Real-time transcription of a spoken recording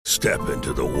Step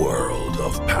into the world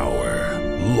of power,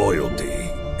 loyalty,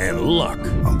 and luck.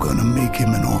 I'm gonna make him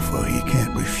an offer he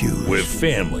can't refuse. With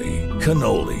family,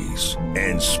 cannolis,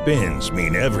 and spins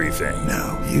mean everything.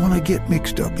 Now, you wanna get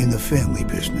mixed up in the family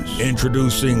business.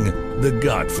 Introducing The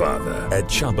Godfather at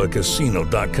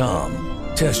ChumbaCasino.com.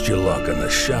 Test your luck in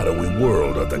the shadowy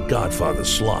world of The Godfather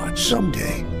slot.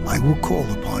 Someday, I will call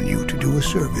upon you to do a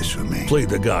service for me. Play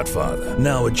The Godfather,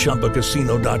 now at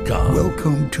ChumbaCasino.com.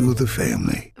 Welcome to the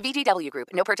family. VGW Group.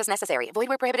 No purchase necessary. Void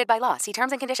where prohibited by law. See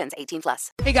terms and conditions. 18+.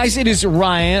 Hey guys, it is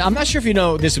Ryan. I'm not sure if you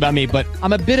know this about me, but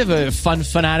I'm a bit of a fun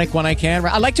fanatic when I can.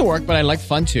 I like to work, but I like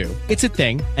fun too. It's a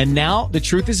thing. And now the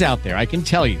truth is out there. I can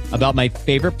tell you about my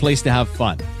favorite place to have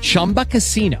fun. Chumba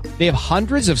Casino. They have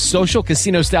hundreds of social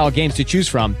casino style games to choose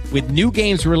from with new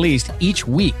games released each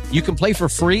week. You can play for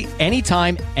free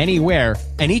anytime, anywhere.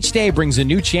 And each day brings a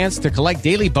new chance to collect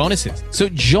daily bonuses. So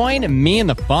join me in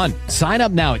the fun. Sign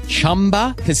up now at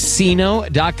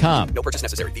ChumbaCasino.com. No purchase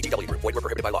necessary. VGW Group. Void where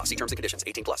prohibited by law. See terms and conditions.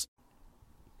 18+.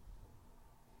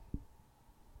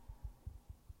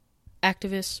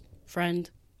 Activist,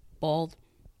 friend, bald.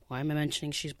 Why am I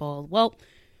mentioning she's bald? Well,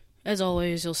 as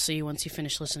always, you'll see once you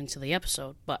finish listening to the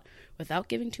episode. But without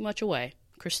giving too much away,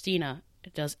 Christina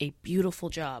does a beautiful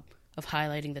job of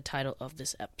highlighting the title of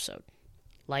this episode.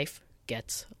 Life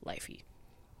gets lifey.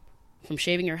 From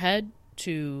shaving your head,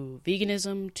 to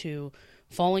veganism, to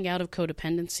falling out of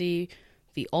codependency,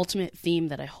 the ultimate theme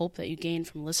that I hope that you gain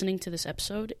from listening to this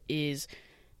episode is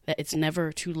that it's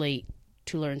never too late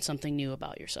to learn something new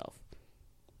about yourself.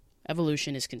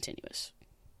 Evolution is continuous.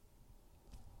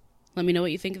 Let me know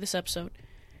what you think of this episode.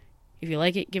 If you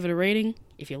like it, give it a rating.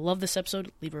 If you love this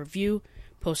episode, leave a review.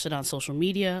 Post it on social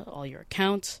media, all your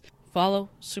accounts. Follow,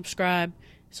 subscribe,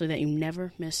 so that you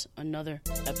never miss another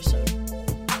episode.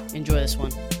 Enjoy this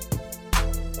one.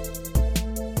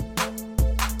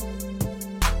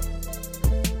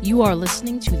 You are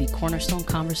listening to the Cornerstone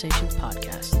Conversations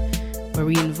podcast, where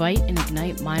we invite and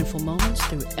ignite mindful moments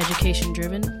through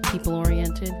education-driven,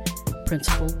 people-oriented,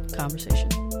 principled conversation.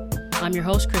 I'm your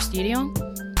host, Chris Didion.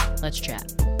 Let's chat.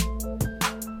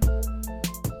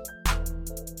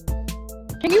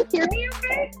 Can you hear me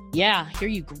okay? Yeah, I hear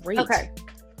you great. Okay.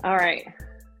 All right.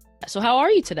 So how are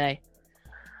you today?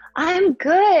 I'm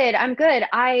good.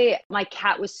 My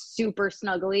cat was super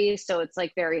snuggly, so it's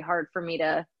like very hard for me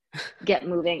to get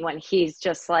moving when he's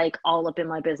just like all up in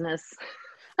my business.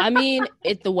 I mean,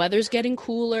 the weather's getting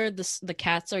cooler. The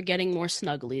cats are getting more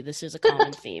snuggly. This is a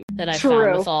common theme that I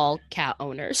found with all cat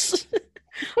owners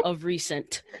of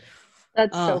recent.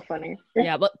 That's so funny.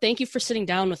 Yeah, but thank you for sitting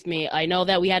down with me. I know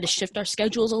that we had to shift our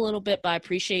schedules a little bit, but I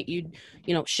appreciate you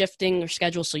shifting your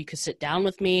schedule so you could sit down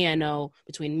with me. I know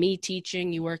between me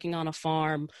teaching, you working on a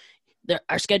farm,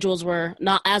 our schedules were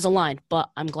not as aligned, but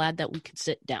I'm glad that we could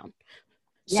sit down.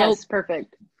 Yes,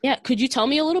 perfect. Yeah, could you tell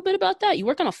me a little bit about that? You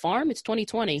work on a farm? It's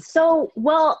 2020. So,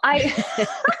 well,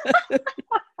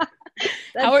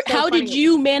 How did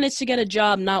you manage to get a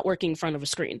job not working in front of a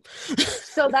screen?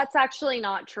 So that's actually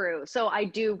not true. So I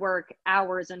do work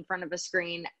hours in front of a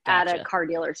screen at a car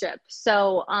dealership.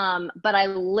 So, but I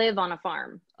live on a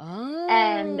farm. Oh.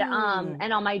 And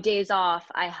on my days off,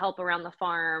 I help around the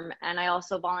farm, and I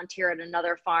also volunteer at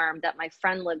another farm that my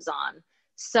friend lives on.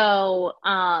 So,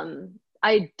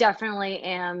 I definitely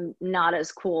am not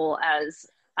as cool as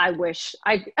I wish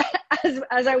as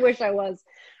I wish I was.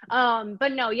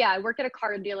 But no, yeah, I work at a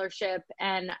car dealership,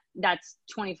 and that's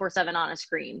 24/7 on a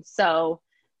screen. So,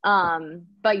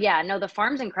 but yeah, no, the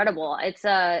farm's incredible. It's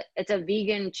a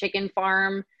vegan chicken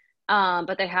farm.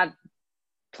 But they have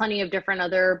plenty of different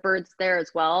other birds there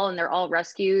as well. And they're all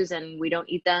rescues, and we don't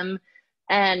eat them.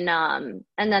 And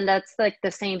then that's like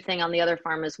the same thing on the other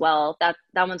farm as well. That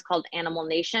one's called Animal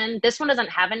Nation. This one doesn't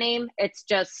have a name. It's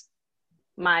just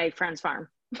my friend's farm.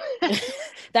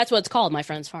 That's what it's called, my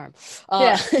friend's farm.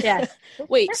 Yeah.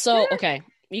 Wait, so, okay,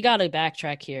 you got to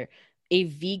backtrack here. A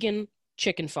vegan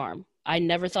chicken farm. I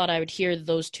never thought I would hear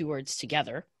those two words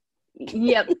together.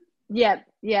 Yep.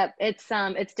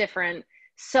 It's different.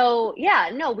 So yeah,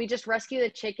 no, we just rescue the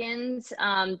chickens.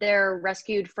 They're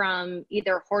rescued from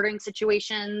either hoarding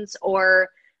situations or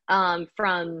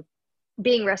from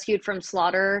being rescued from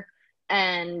slaughter,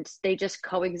 and they just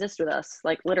coexist with us.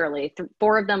 Like literally,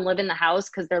 4 of them live in the house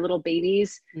because they're little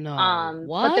babies. No,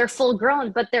 what? But they're full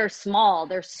grown, but they're small.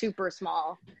 They're super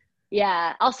small.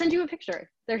 Yeah, I'll send you a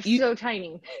picture. They're so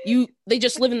tiny. They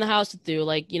just live in the house with you,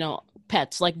 like,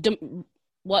 pets, like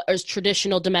what is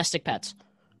traditional domestic pets.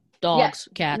 Dogs,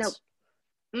 cats. Nope.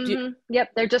 Mm-hmm.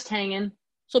 Yep, they're just hanging.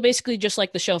 So basically just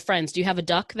like the show Friends. Do you have a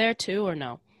duck there too or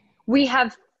no? We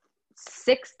have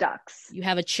 6 ducks. You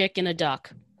have a chick and a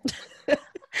duck.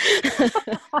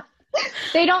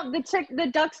 The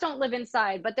ducks don't live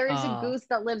inside, but there is a goose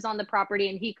that lives on the property,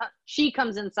 and she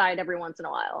comes inside every once in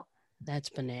a while. That's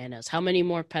bananas. How many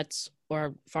more pets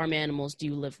or farm animals do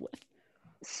you live with?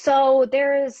 So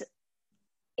there's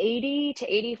 80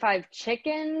 to 85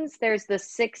 chickens. There's the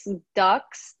 6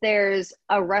 ducks. There's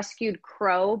a rescued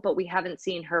crow, but we haven't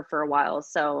seen her for a while.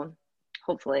 So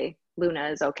hopefully Luna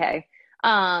is okay.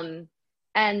 And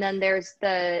then there's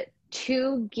the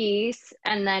 2 geese,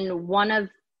 and then one of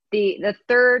the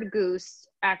third goose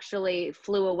actually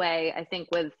flew away, I think,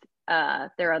 with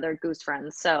their other goose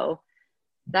friends. So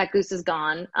that goose is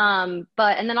gone. And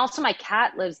then also my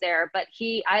cat lives there, but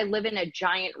I live in a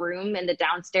giant room in the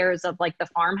downstairs of like the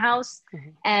farmhouse. Mm-hmm.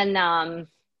 And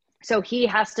so he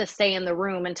has to stay in the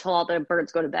room until all the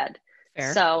birds go to bed.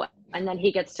 Fair. So, and then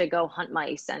he gets to go hunt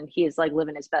mice, and he's like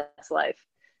living his best life.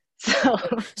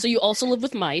 So you also live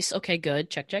with mice. Okay, good.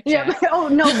 Check. Yeah. Oh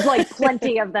no, like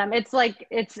plenty of them. It's like,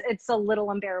 it's a little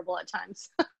unbearable at times.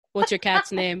 What's your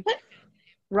cat's name?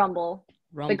 Rumble,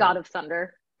 the god of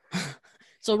thunder.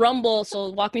 So Rumble,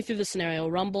 walk me through the scenario.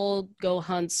 Rumble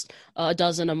hunts a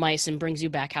dozen of mice and brings you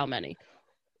back how many?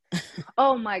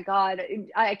 Oh my God.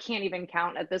 I can't even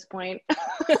count at this point.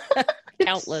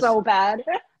 Countless. It's so bad.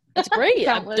 It's great.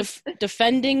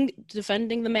 Defending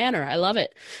the manor. I love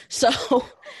it. So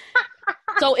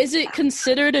is it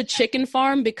considered a chicken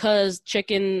farm because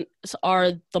chickens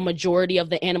are the majority of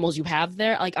the animals you have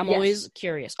there? Like, I'm always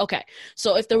curious. Okay.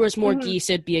 So if there was more geese,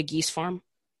 it'd be a geese farm?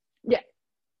 Yeah.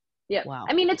 Yeah. Wow.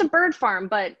 I mean, it's a bird farm,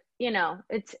 but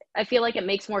I feel like it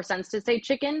makes more sense to say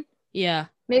chicken. Yeah.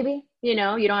 Maybe, you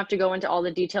don't have to go into all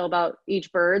the detail about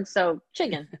each bird. So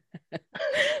chicken.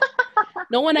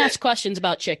 No one asks questions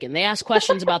about chicken. They ask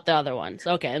questions about the other ones.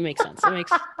 Okay, it makes sense. It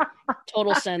makes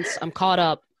total sense. I'm caught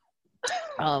up.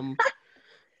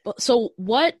 So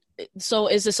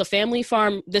is this a family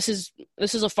farm? This is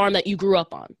a farm that you grew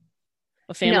up on?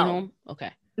 A family home?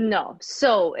 Okay. No.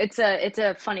 So it's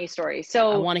a funny story.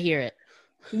 So I want to hear it.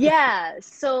 Yeah.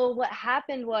 So what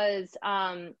happened was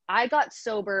I got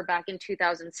sober back in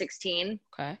 2016.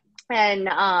 Okay. And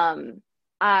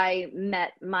I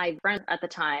met my friend at the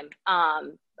time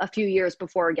a few years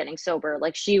before getting sober.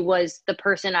 Like, she was the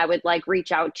person I would like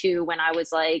reach out to when I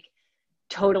was like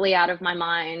totally out of my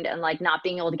mind and like not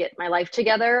being able to get my life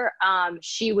together.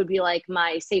 She would be like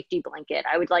my safety blanket.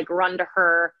 I would like run to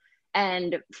her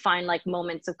and find like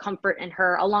moments of comfort in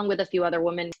her, along with a few other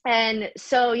women. And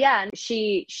so, yeah,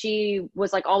 she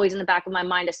was like always in the back of my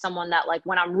mind as someone that like,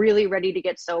 when I'm really ready to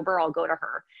get sober, I'll go to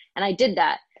her. And I did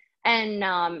that.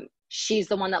 And she's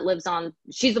the one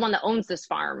that owns this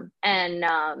farm, and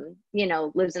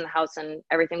lives in the house and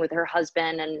everything with her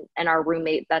husband and our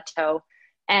roommate Beto.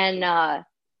 And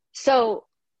so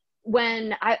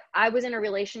when I was in a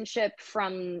relationship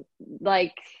from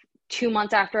like 2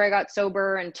 months after I got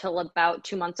sober until about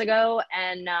 2 months ago,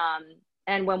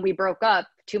 and when we broke up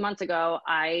 2 months ago,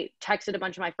 I texted a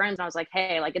bunch of my friends and I was like,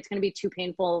 hey, like, it's going to be too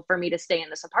painful for me to stay in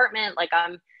this apartment. Like,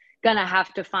 I'm gonna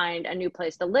have to find a new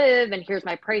place to live, and here's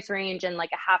my price range. And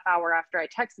like a half hour after I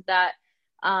texted that,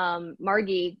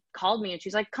 Margie called me and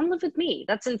she's like, come live with me.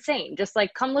 That's insane. Just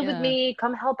like, come live with me,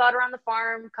 come help out around the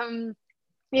farm, come,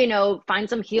 find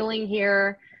some healing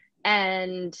here,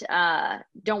 and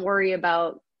don't worry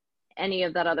about any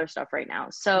of that other stuff right now.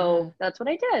 So that's what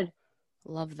I did.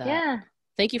 Love that. Yeah.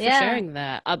 Thank you for sharing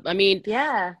that. I mean,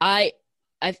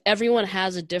 everyone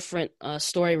has a different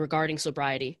story regarding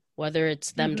sobriety, whether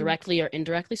it's them directly or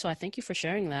indirectly. So I thank you for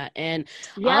sharing that. And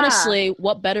honestly,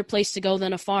 what better place to go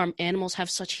than a farm? Animals have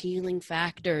such healing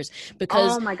factors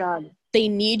because oh my God, they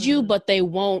need you, but they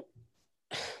won't.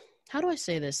 How do I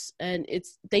say this? And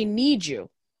they need you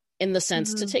in the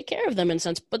sense to take care of them in a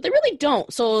sense, but they really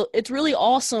don't. So it's really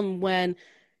awesome when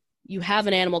you have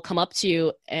an animal come up to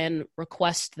you and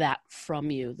request that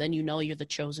from you. Then you're the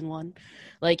chosen one.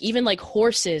 Like, even like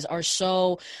horses are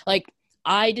so like,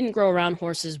 I didn't grow around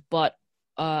horses, but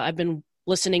I've been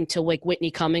listening to like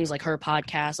Whitney Cummings, like her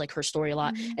podcast, like her story a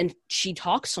lot. And she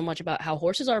talks so much about how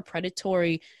horses are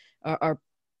predatory or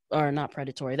not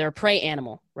predatory. They're a prey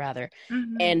animal rather.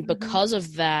 And because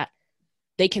of that,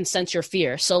 they can sense your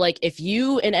fear. So like, if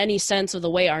you in any sense of the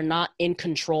way are not in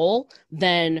control,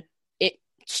 then it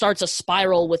starts a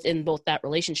spiral within both that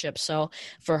relationship. So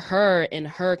for her, in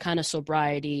her kind of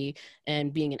sobriety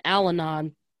and being an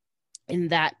Al-Anon in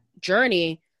that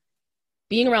journey,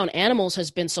 being around animals has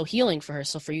been so healing for her.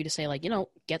 So for you to say like,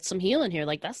 get some healing here,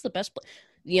 like that's the best,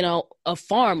 a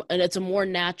farm, and it's a more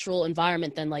natural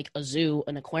environment than like a zoo,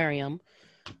 an aquarium.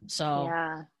 So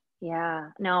yeah,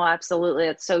 no, absolutely.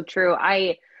 It's so true.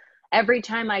 every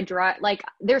time I drive, like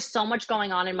there's so much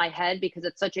going on in my head because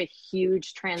it's such a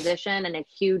huge transition and a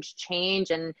huge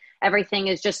change and everything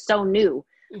is just so new.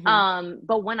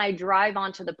 But when I drive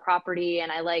onto the property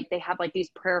and they have like these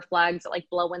prayer flags that like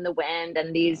blow in the wind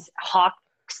and these hawks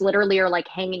literally are like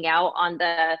hanging out on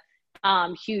the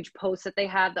huge posts that they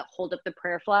have that hold up the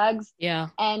prayer flags. Yeah.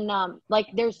 And like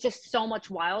there's just so much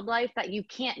wildlife that you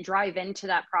can't drive into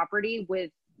that property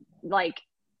with like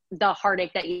the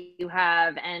heartache that you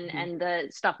have and the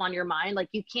stuff on your mind. Like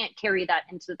you can't carry that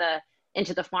into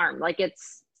the farm. Like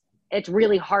it's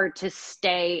really hard to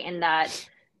stay in that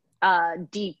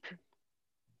deep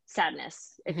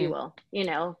sadness, if you will, you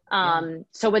know?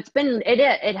 So it's been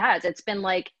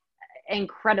like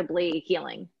incredibly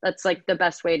healing. That's like the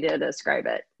best way to describe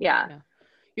it. Yeah.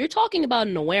 You're talking about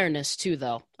an awareness too,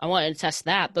 though. I wanted to test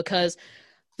that because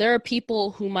there are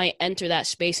people who might enter that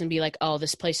space and be like, oh,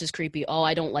 this place is creepy. Oh,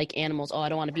 I don't like animals. Oh, I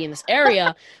don't want to be in this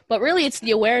area. But really it's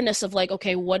the awareness of like,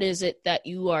 okay, what is it that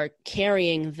you are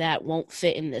carrying that won't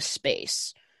fit in this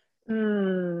space? You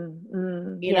know,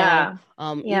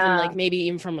 even like maybe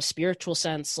even from a spiritual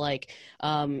sense, like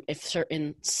if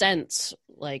certain scents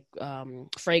like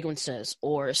fragrances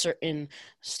or certain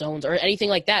stones or anything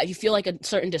like that, if you feel like a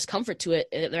certain discomfort to it,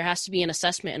 there has to be an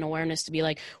assessment and awareness to be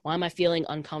like, why am I feeling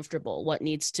uncomfortable? What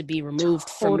needs to be removed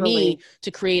from me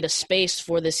to create a space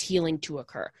for this healing to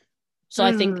occur? So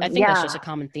I think that's just a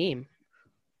common theme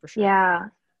for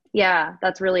sure. Yeah,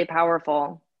 that's really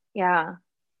powerful. Yeah.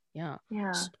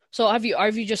 So have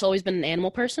you just always been an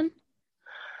animal person?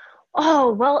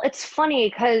 Oh, well, it's funny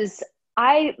because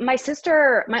my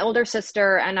older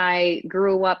sister and I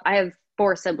grew up, I have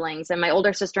 4 siblings and my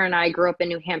older sister and I grew up in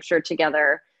New Hampshire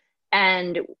together.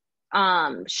 And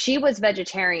she was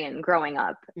vegetarian growing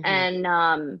up. And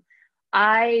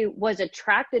I was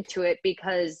attracted to it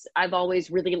because I've always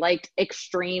really liked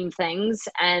extreme things.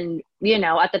 And, you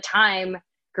know, at the time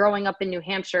growing up in New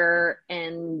Hampshire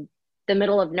and the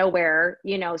middle of nowhere,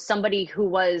 you know, somebody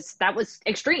that was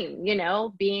extreme, you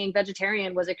know, being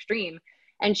vegetarian was extreme.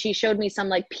 And she showed me some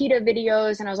like PETA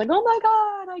videos and I was like, oh my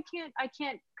God, I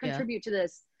can't contribute to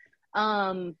this.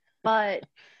 But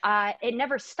it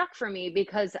never stuck for me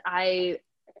because I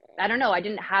don't know, I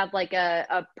didn't have like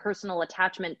a personal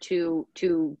attachment to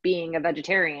being a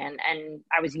vegetarian, and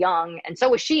I was young and so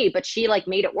was she, but she like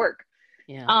made it work.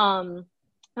 And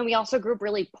we also grew up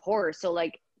really poor. So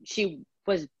like she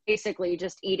was basically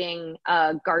just eating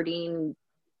Gardein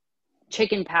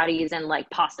chicken patties and like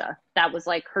pasta. That was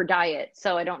like her diet.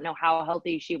 So I don't know how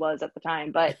healthy she was at the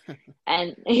time, but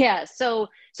so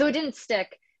it didn't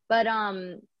stick. But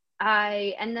I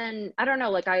don't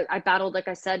know, like I battled, like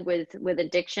I said, with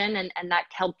addiction, and that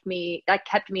kept me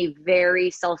very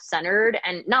self-centered.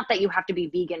 And not that you have to be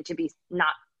vegan to be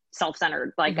not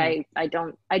self-centered. Like I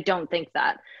don't think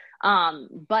that.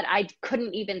 But I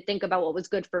couldn't even think about what was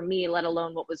good for me, let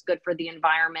alone what was good for the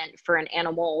environment, for an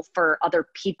animal, for other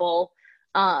people.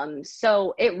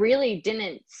 So it really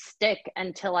didn't stick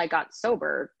until I got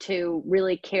sober to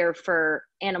really care for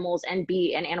animals and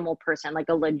be an animal person, like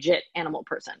a legit animal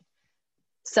person.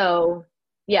 So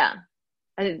yeah,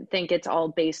 I think it's all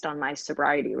based on my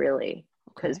sobriety really.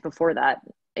 Because before that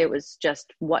it was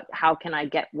just how can I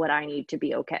get what I need to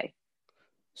be okay?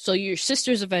 So your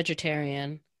sister's a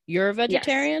vegetarian. You're a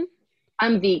vegetarian? Yes.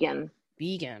 I'm vegan.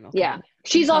 Vegan. Okay. Yeah.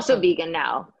 She's also vegan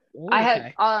now. Ooh, I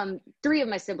have 3 of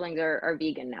my siblings are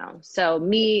vegan now. So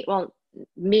me,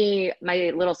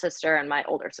 my little sister, and my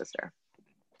older sister.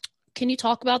 Can you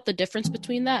talk about the difference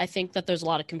between that? I think that there's a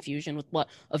lot of confusion with what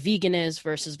a vegan is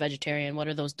versus vegetarian. What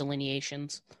are those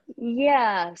delineations?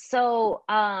 Yeah. So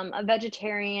a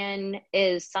vegetarian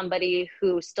is somebody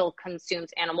who still consumes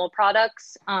animal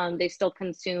products. They still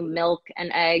consume milk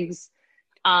and eggs.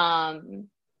 That's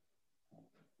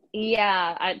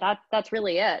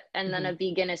really it. And then a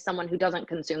vegan is someone who doesn't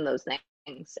consume those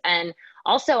things. And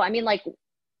also, I mean, like,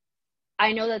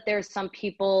 I know that there's some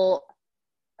people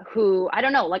who, I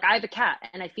don't know, like I have a cat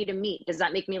and I feed him meat. Does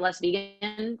that make me less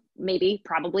vegan? Maybe,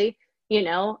 probably, you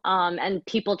know, and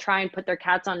people try and put their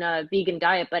cats on a vegan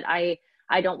diet, but I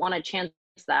don't want to chance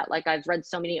that. Like I've read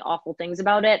so many awful things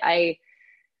about it.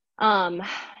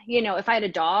 You know, if I had a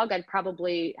dog, I'd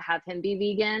probably have him be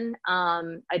vegan.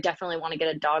 I definitely want to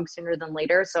get a dog sooner than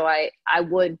later. So I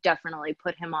would definitely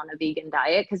put him on a vegan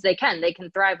diet because they can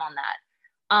thrive on that.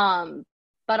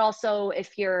 But also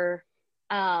if you're,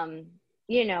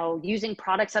 you know, using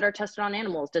products that are tested on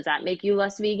animals, does that make you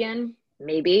less vegan?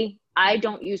 Maybe. I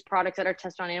don't use products that are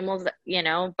tested on animals, you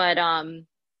know, but,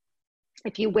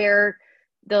 if you wear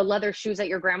the leather shoes that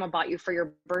your grandma bought you for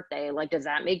your birthday, like, does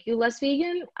that make you less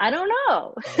vegan? I don't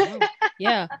know.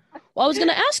 Yeah. Well, I was going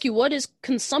to ask you, what is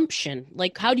consumption?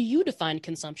 Like, how do you define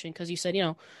consumption? Because you said,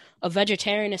 a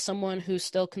vegetarian is someone who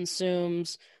still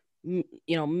consumes,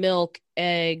 milk,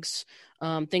 eggs,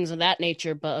 things of that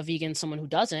nature, but a vegan is someone who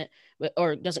doesn't,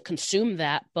 or doesn't consume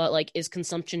that. But like, is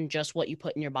consumption just what you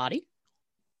put in your body?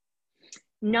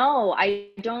 No, I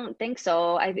don't think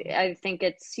so. I think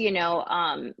it's,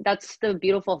 that's the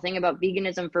beautiful thing about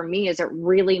veganism for me, is it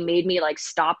really made me like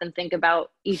stop and think about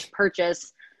each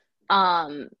purchase.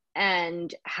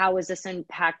 And how is this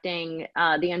impacting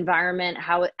the environment?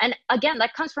 And again,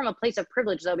 that comes from a place of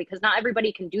privilege though, because not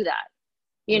everybody can do that.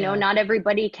 Not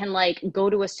everybody can like go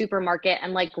to a supermarket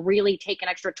and like really take an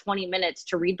extra 20 minutes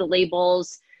to read the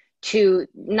labels.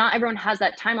 Not everyone has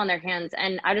that time on their hands.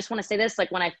 And I just want to say this,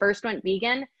 like when I first went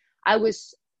vegan, I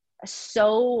was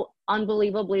so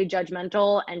unbelievably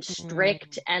judgmental and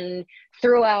strict and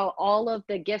threw out all of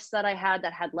the gifts that I had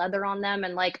that had leather on them.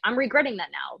 And like, I'm regretting that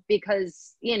now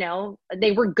because,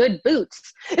 they were good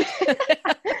boots.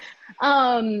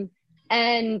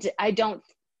 And I don't,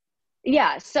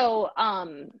 so,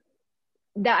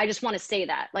 that I just want to say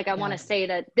that, like, I want to say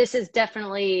that this is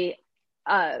definitely,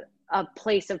 a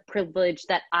place of privilege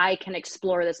that I can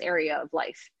explore this area of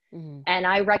life. Mm-hmm. And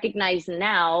I recognize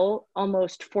now,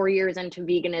 almost 4 years into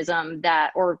veganism,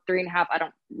 or 3.5, I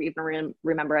don't even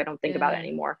remember, I don't think about it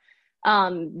anymore,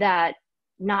 that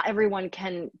not everyone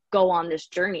can go on this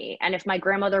journey. And if my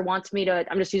grandmother wants me to,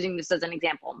 I'm just using this as an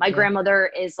example. My grandmother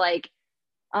is like,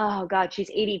 oh God, she's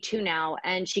 82 now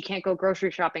and she can't go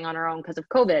grocery shopping on her own because of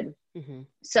COVID. Mm-hmm.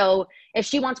 So if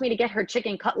she wants me to get her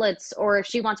chicken cutlets, or if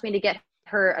she wants me to get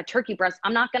her a turkey breast,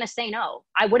 I'm not going to say no.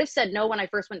 I would have said no when I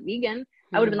first went vegan.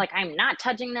 I would have been like, I'm not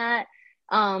touching that.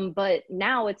 But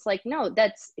now it's like, no,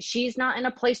 she's not in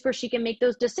a place where she can make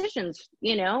those decisions,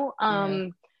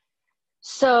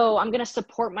 So I'm going to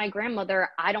support my grandmother.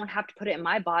 I don't have to put it in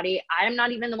my body. I'm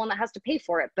not even the one that has to pay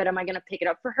for it, but am I going to pick it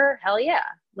up for her? Hell yeah.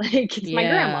 Like, it's my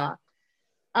grandma.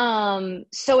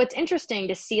 So it's interesting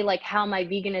to see like how my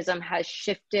veganism has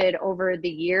shifted over the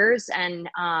years, and,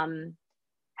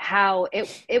 how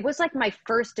it was like my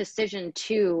first decision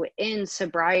too in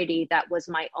sobriety that was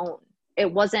my own.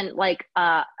 It wasn't like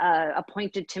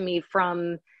appointed to me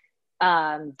from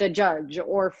the judge,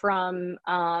 or from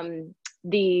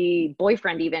the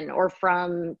boyfriend even, or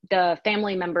from the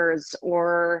family members,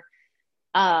 or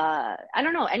I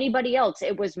don't know, anybody else.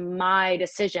 It was my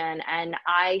decision, and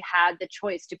I had the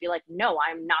choice to be like, no,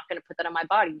 I'm not going to put that on my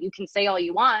body. You can say all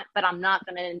you want, but I'm not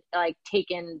going to like take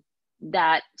in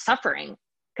that suffering.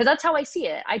 Because that's how I see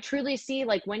it. I truly see,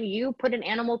 like, when you put an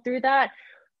animal through that,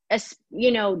 as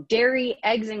dairy,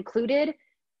 eggs included,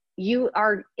 you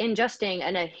are ingesting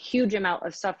a huge amount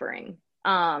of suffering.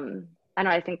 I know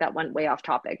I think that went way off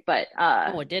topic, but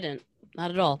no, it didn't.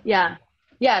 Not at all. Yeah.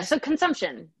 So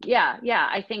consumption. Yeah.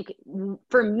 I think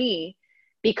for me,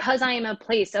 because I am a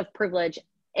place of privilege,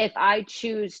 if I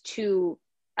choose to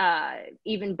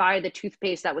even buy the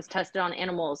toothpaste that was tested on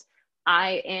animals,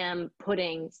 I am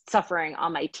putting suffering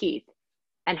on my teeth.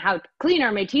 And how clean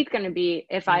are my teeth going to be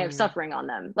if I have suffering on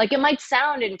them? Like, it might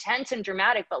sound intense and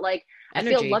dramatic, but like,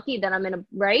 energy. I feel lucky that I'm in a,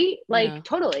 right? Like,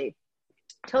 totally.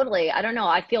 I don't know.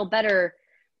 I feel better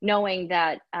knowing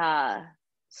that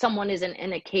someone isn't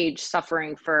in a cage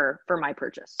suffering for my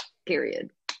purchase,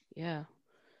 period. Yeah.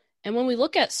 And when we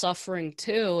look at suffering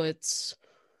too,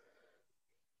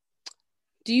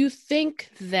 do you think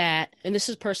that, and this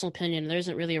is personal opinion, there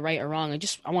isn't really a right or wrong,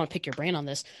 I want to pick your brain on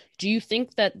this. Do you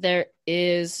think that there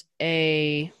is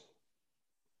a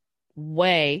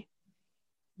way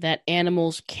that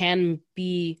animals can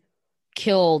be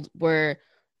killed where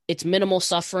it's minimal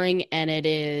suffering and it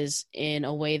is in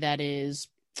a way that is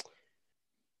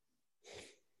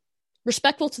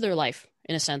respectful to their life,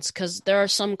 in a sense? Because there are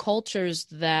some cultures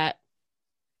that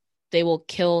they will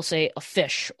kill, say, a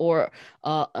fish or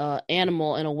a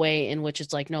animal in a way in which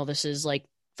it's like, no, this is like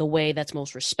the way that's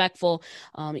most respectful.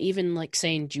 Even like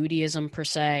saying Judaism per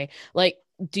se. Like,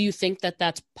 do you think that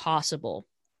that's possible?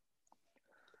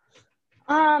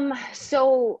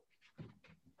 So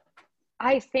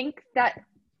I think that,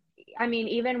 I mean,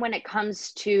 even when it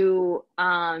comes to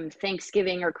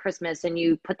Thanksgiving or Christmas, and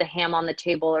you put the ham on the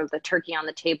table or the turkey on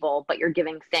the table, but you're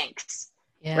giving thanks,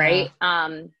 right?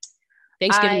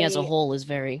 Thanksgiving as a whole is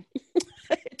very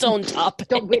its own topic.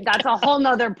 That's a whole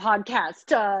nother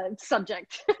podcast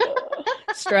subject.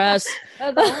 Stress.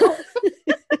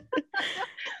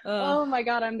 Oh my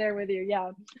God, I'm there with you.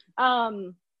 Yeah.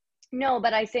 No,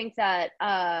 but I think that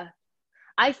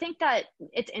I think that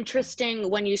it's interesting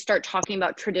when you start talking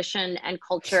about tradition and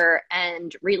culture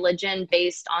and religion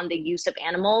based on the use of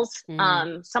animals.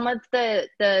 Some of the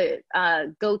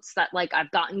goats that like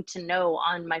I've gotten to know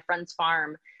on my friend's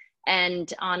farm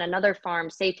and on another farm,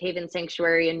 Safe Haven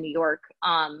Sanctuary in New York,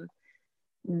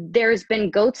 there's been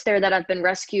goats there that have been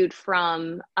rescued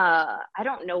from, I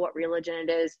don't know what religion it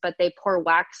is, but they pour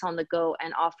wax on the goat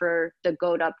and offer the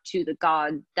goat up to the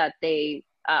god that they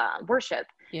worship.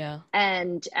 Yeah.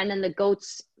 And then the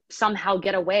goats somehow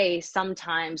get away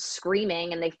sometimes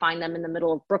screaming, and they find them in the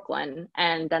middle of Brooklyn,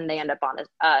 and then they end up on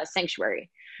a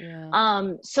sanctuary.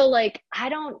 Yeah. So like, I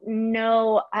don't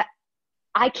know.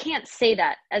 I can't say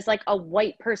that as like a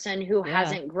white person who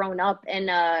hasn't grown up in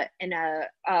a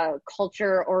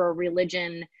culture or a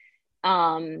religion,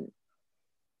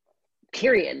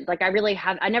 period. Like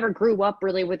I never grew up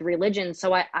really with religion.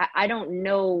 So I don't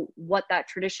know what that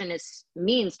tradition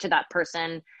means to that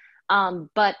person.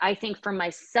 But I think for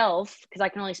myself, because I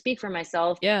can only speak for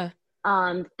myself. Yeah.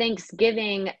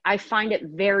 Thanksgiving, I find it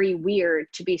very weird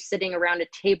to be sitting around a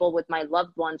table with my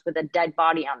loved ones with a dead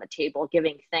body on the table,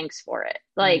 giving thanks for it.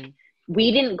 Like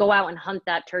we didn't go out and hunt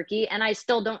that turkey, and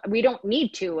we don't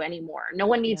need to anymore. No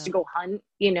one needs to go hunt,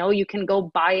 you can go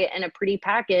buy it in a pretty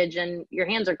package and your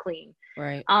hands are clean.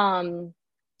 Right.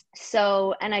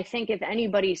 So, and I think if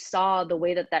anybody saw the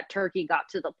way that turkey got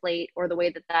to the plate, or the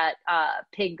way that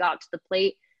pig got to the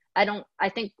plate, I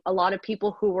think a lot of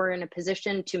people who were in a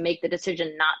position to make the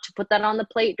decision not to put that on the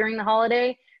plate during the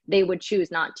holiday, they would choose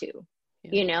not to.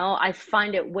 I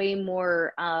find it way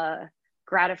more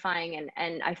gratifying,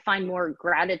 and I find more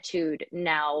gratitude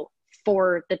now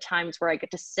for the times where I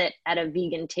get to sit at a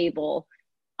vegan table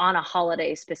on a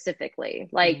holiday specifically.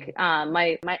 Like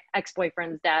my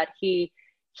ex-boyfriend's dad, he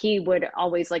would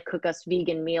always like cook us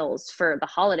vegan meals for the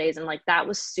holidays, and like that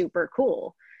was super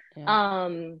cool.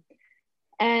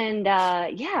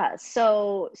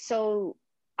 So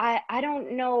I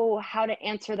don't know how to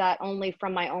answer that only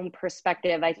from my own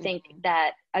perspective. I think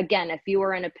that, again, if you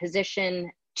are in a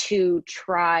position to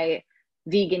try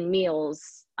vegan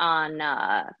meals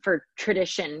for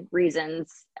tradition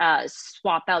reasons,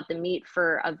 swap out the meat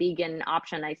for a vegan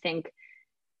option, I think,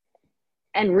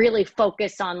 and really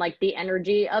focus on like the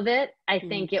energy of it, I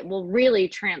think it will really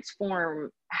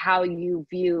transform how you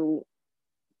view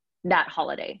that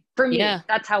holiday. For me,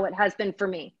 that's how it has been for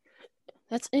me.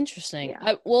 That's interesting.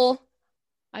 I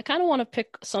kind of want to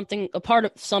pick a part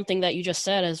of something that you just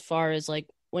said, as far as like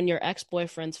when your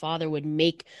ex-boyfriend's father would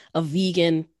make a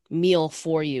vegan meal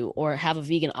for you or have a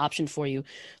vegan option for you.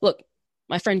 Look,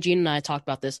 my friend Gina and I talked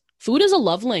about this. Food is a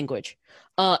love language.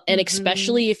 And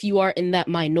especially if you are in that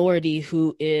minority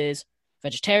who is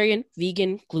vegetarian,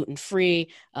 vegan, gluten-free,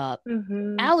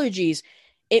 allergies,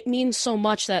 it means so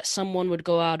much that someone would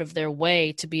go out of their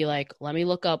way to be like, let me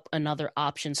look up another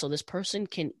option so this person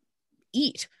can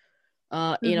eat.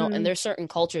 And there's certain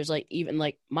cultures, like even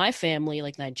like my family,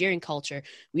 like Nigerian culture,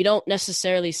 we don't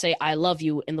necessarily say I love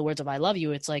you in the words of I love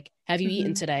you. It's like, have you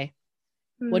eaten today?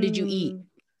 What did you eat?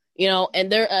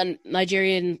 And there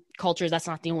Nigerian cultures, that's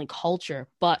not the only culture,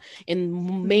 but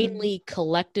in mainly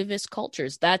collectivist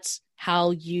cultures, that's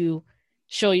how you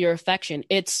show your affection.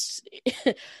 It's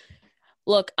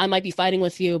look, I might be fighting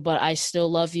with you, but I still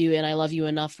love you, and I love you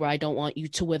enough where I don't want you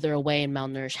to wither away and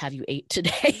malnourish. Have you ate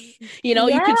today?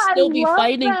 You could still be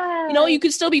fighting. That. You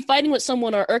could still be fighting with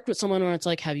someone or irked with someone where it's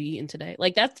like, have you eaten today?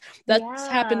 Like that's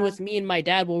happened with me and my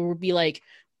dad, where we'll be like,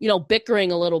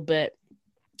 bickering a little bit,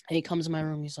 and he comes in my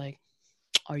room. He's like,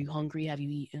 "Are you hungry? Have you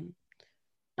eaten?"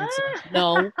 And it's like,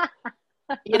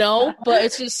 no, but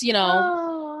it's just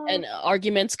and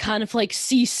arguments kind of like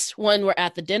cease when we're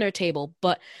at the dinner table,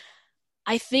 but.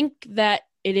 I think that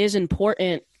it is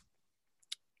important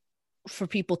for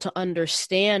people to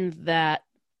understand that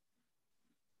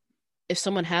if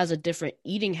someone has a different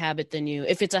eating habit than you,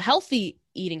 if it's a healthy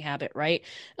eating habit, right?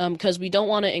 Because we don't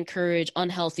want to encourage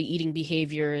unhealthy eating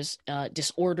behaviors,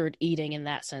 disordered eating in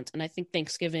that sense. And I think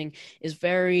Thanksgiving is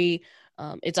very,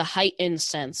 it's a heightened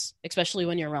sense, especially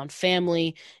when you're around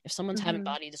family. If someone's having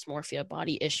body dysmorphia,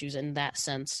 body issues in that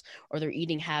sense, or their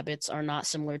eating habits are not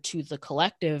similar to the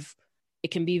collective, it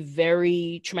can be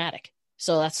very traumatic.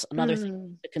 So that's another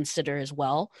thing to consider as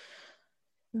well.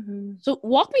 So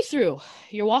walk me through.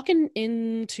 You're walking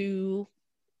into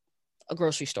a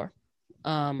grocery store.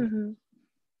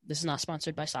 This is not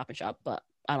sponsored by Stop and Shop, but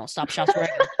I don't Stop Shops where I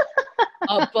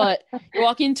go. But you're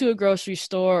walking into a grocery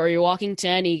store, or you're walking to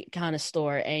any kind of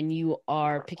store, and you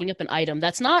are picking up an item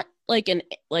that's not like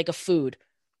a food.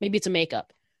 Maybe it's a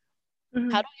makeup.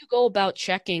 How do you go about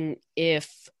checking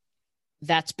if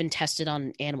that's been tested on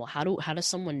an animal? How does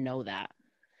someone know that?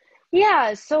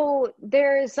 Yeah, so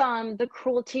there's the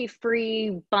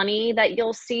cruelty-free bunny that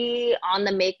you'll see on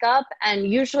the makeup, and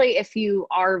usually if you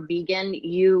are vegan,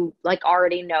 you like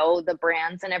already know the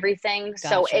brands and everything,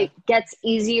 so Gotcha. it gets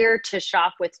easier to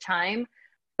shop with time.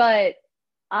 But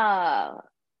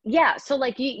yeah, so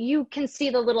like you can see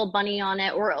the little bunny on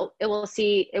it, or it will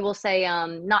say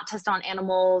not test on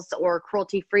animals or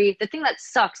cruelty-free. The thing that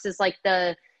sucks is like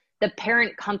the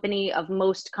parent company of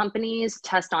most companies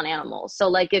test on animals. So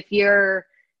like if you're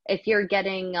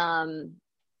getting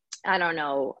I don't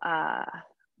know,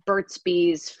 Burt's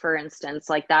Bees, for instance,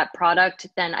 like that product,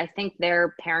 then I think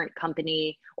their parent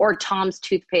company, or Tom's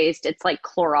toothpaste, it's like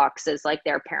Clorox is like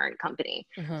their parent company.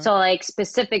 Uh-huh. So like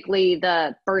specifically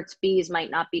the Burt's Bees might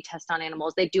not be tested on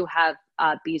animals. They do have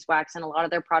beeswax in a lot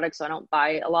of their products, so I don't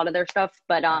buy a lot of their stuff,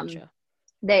 but Gotcha.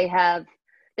 they have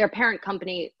their parent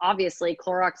company, obviously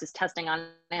Clorox is testing on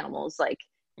animals, like,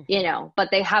 you know, but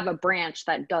they have a branch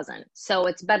that doesn't. So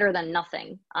it's better than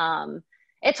nothing.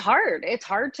 It's hard. It's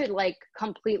hard to like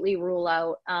completely rule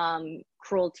out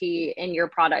cruelty in your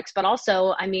products. But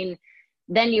also, I mean,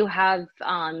 then you have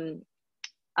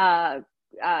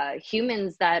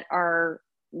humans that are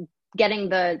getting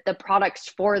the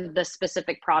products for the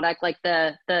specific product, like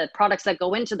the products that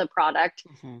go into the product,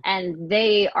 and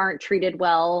they aren't treated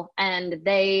well, and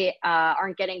they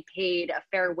aren't getting paid a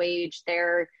fair wage.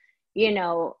 They're, you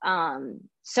know,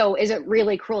 so is it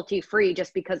really cruelty free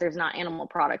just because there's not animal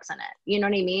products in it? You know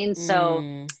what I mean?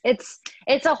 So it's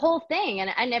a whole thing.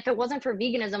 And if it wasn't for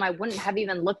veganism, I wouldn't have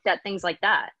even looked at things like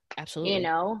that. Absolutely. You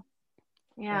know?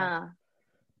 Yeah.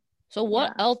 So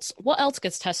what else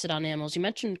gets tested on animals? You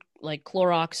mentioned like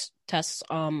Clorox tests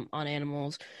on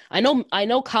animals. I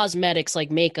know cosmetics like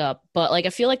makeup, but like I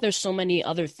feel like there's so many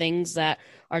other things that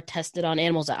are tested on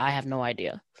animals that I have no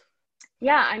idea.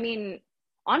 Yeah, I mean,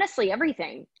 honestly,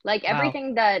 everything. Like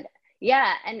everything that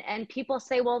and people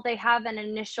say, well, they have an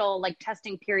initial like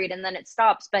testing period and then it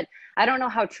stops, but I don't know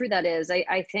how true that is.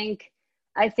 I think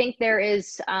there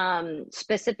is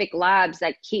specific labs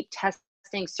that keep testing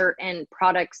certain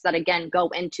products that again go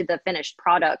into the finished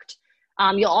product.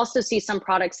 You'll also see some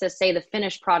products that say the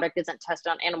finished product isn't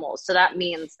tested on animals, so that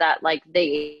means that like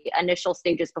the initial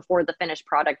stages before the finished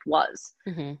product was.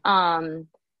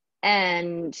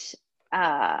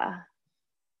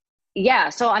 Yeah,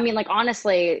 so I mean, like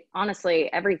honestly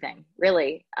everything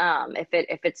really.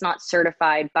 If it's not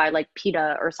certified by like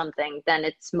PETA or something, then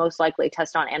it's most likely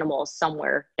tested on animals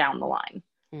somewhere down the line.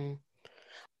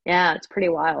 Yeah, it's pretty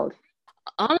wild.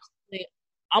 Honestly,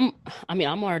 I'm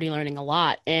already learning a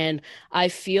lot, and I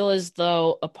feel as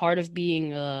though a part of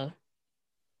being a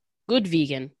good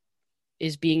vegan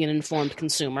is being an informed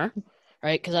consumer,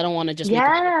 right? Because I don't want to just make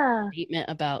a statement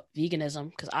about veganism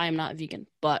because I am not vegan,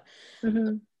 but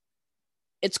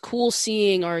it's cool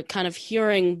seeing or kind of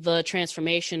hearing the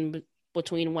transformation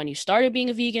between when you started being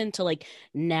a vegan to like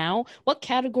now. What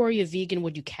category of vegan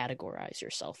would you categorize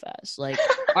yourself as? Like,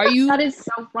 are you That is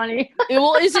so funny.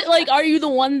 Well, is it like, are you the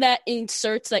one that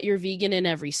inserts that you're vegan in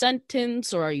every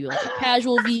sentence, or are you like a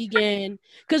casual vegan?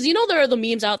 Because you know there are the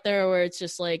memes out there where it's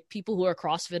just like people who are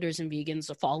CrossFitters and vegans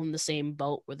are fall in the same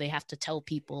boat where they have to tell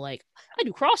people like, I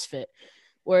do CrossFit,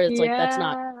 where it's like that's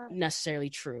not necessarily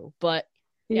true. But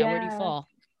where do you fall?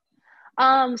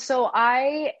 So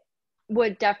I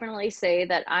would definitely say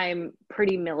that I'm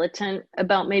pretty militant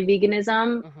about my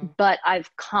veganism, but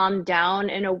I've calmed down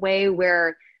in a way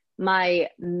where my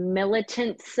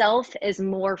militant self is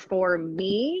more for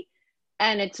me,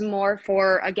 and it's more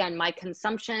for, again, my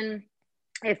consumption.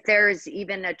 If there's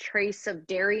even a trace of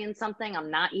dairy in something, I'm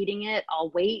not eating it. I'll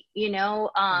wait, you know?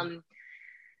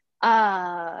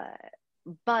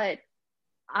 But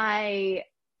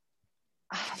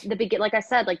like I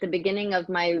said, like the beginning of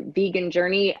my vegan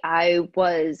journey, I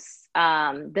was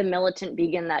the militant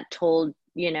vegan that told,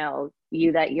 you know,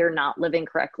 you that you're not living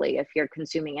correctly if you're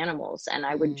consuming animals, and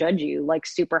I would judge you like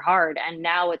super hard. And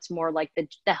now it's more like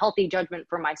the healthy judgment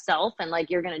for myself, and like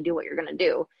you're going to do what you're going to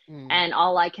do. And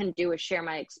all I can do is share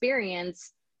my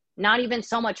experience, not even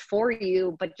so much for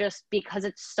you, but just because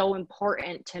it's so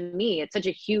important to me. It's such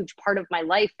a huge part of my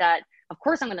life that of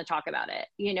course I'm going to talk about it.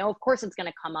 You know, of course it's going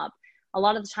to come up. A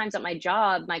lot of the times at my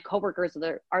job, my coworkers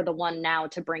are the one now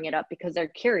to bring it up because they're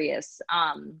curious.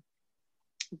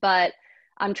 But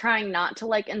I'm trying not to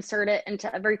like insert it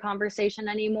into every conversation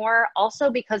anymore.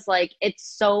 Also because like it's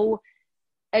so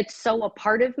a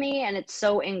part of me and it's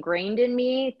so ingrained in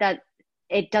me that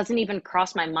it doesn't even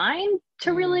cross my mind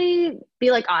to really be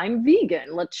like, I'm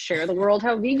vegan. Let's share the world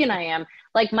how vegan I am.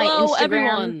 Like my Hello, Instagram.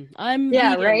 everyone. I'm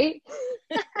vegan. Right?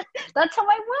 That's how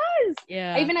I was.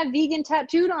 Yeah. I even have vegan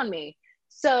tattooed on me.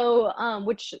 So,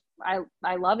 which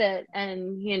I love it.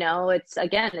 And, you know, it's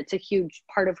a huge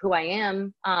part of who I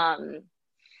am.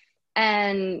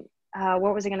 And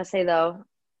what was I going to say though?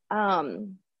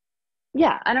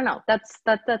 Yeah, I don't know. That's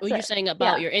What you're it. saying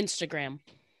about Yeah. your Instagram.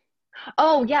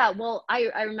 Oh yeah. Well,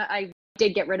 I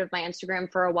did get rid of my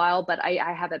Instagram for a while, but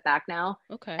I have it back now.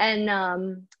 Okay.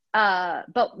 And,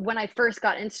 but when I first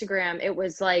got Instagram, it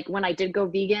was like, when I did go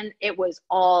vegan, it was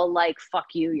all like, fuck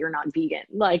you, you're not vegan.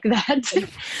 Like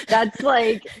that's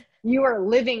like, you are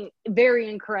living very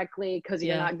incorrectly because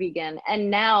you're not vegan.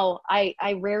 And now I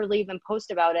rarely even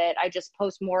post about it. I just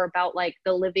post more about like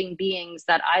the living beings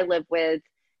that I live with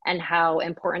and how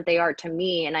important they are to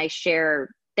me. And I share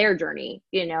their journey,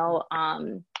 you know?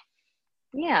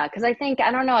 Yeah. Cause I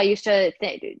don't know. I used to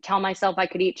tell myself I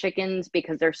could eat chickens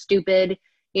because they're stupid,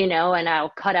 you know, and I'll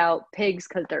cut out pigs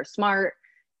cause they're smart.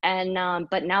 And,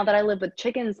 but now that I live with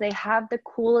chickens, they have the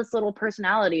coolest little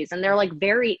personalities and they're like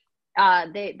very,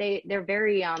 they're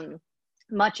very,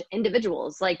 much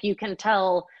individuals. Like you can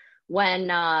tell when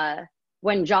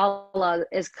Jala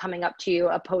is coming up to you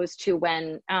opposed to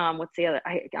when, what's the other,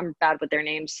 I'm bad with their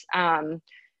names.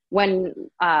 When,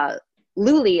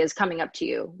 Luli is coming up to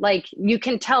you, like you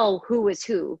can tell who is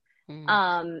who.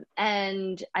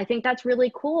 And I think that's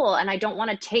really cool. And I don't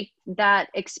want to take that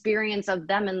experience of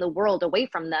them in the world away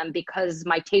from them because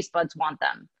my taste buds want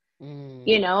them.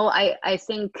 You know, I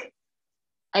think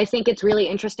it's really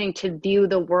interesting to view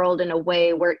the world in a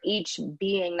way where each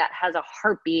being that has a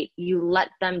heartbeat, you let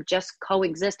them just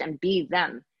coexist and be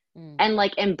them and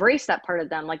like embrace that part of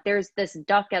them. Like there's this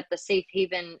duck at the Safe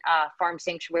Haven farm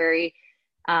sanctuary.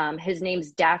 His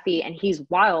name's Daffy and he's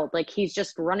wild. Like he's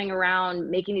just running around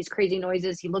making these crazy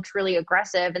noises. He looks really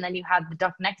aggressive. And then you have the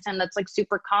duck next to him that's like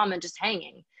super calm and just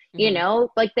hanging, you know,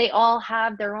 like they all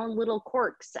have their own little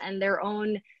quirks and their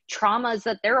own traumas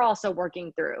that they're also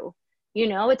working through. You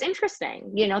know, it's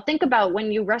interesting, you know, think about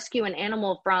when you rescue an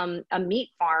animal from a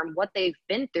meat farm, what they've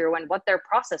been through and what they're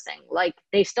processing. Like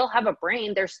they still have a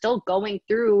brain. They're still going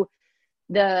through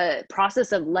the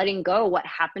process of letting go what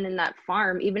happened in that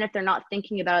farm. Even if they're not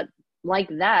thinking about it like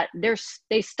that,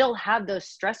 they still have those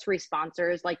stress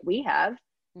responses like we have,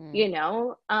 you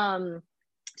know?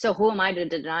 So who am I to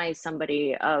deny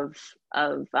somebody of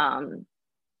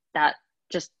that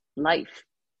just life?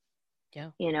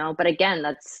 Yeah. You know, but again,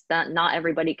 not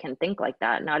everybody can think like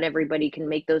that. Not everybody can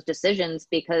make those decisions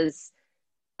because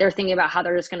they're thinking about how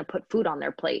they're just going to put food on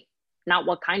their plate, not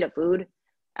what kind of food.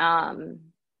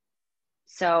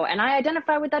 So, and I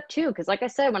identify with that too. Cause like I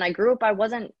said, when I grew up, I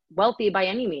wasn't wealthy by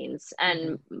any means.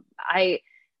 And I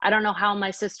don't know how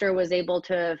my sister was able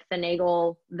to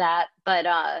finagle that, but,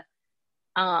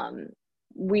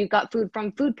 we got food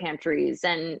from food pantries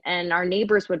and our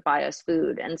neighbors would buy us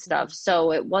food and stuff.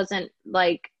 So it wasn't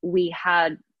like we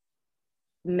had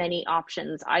many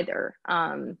options either.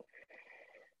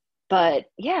 But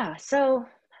yeah, so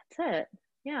that's it.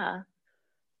 Yeah.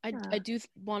 I do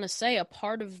want to say a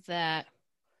part of that,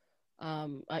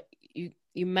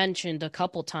 you mentioned a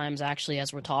couple times actually,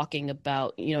 as we're talking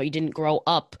about, you know, you didn't grow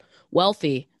up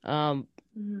wealthy.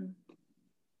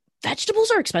 Vegetables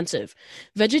are expensive.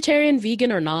 Vegetarian,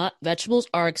 vegan or not, vegetables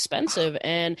are expensive,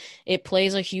 and it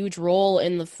plays a huge role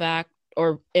in the fact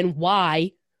or in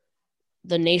why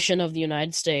the nation of the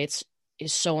United States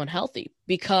is so unhealthy,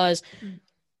 because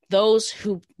those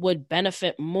who would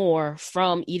benefit more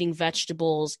from eating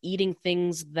vegetables, eating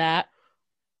things that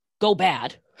go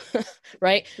bad,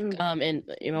 right?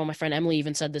 And you know, my friend Emily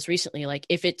even said this recently, like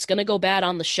if it's going to go bad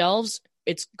on the shelves,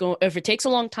 if it takes a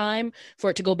long time for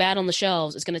it to go bad on the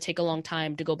shelves, it's going to take a long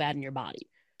time to go bad in your body.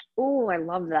 Oh, I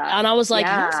love that. And I was like,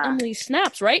 yes, Emily,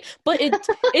 snaps, right? But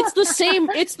it's the same,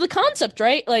 it's the concept,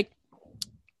 right? Like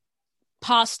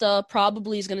pasta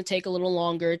probably is going to take a little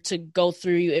longer to go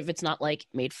through you if it's not like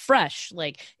made fresh,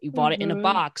 like you bought it in a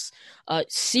box.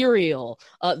 Cereal,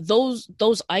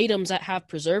 those items that have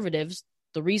preservatives,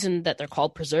 the reason that they're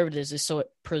called preservatives is so it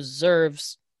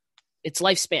preserves its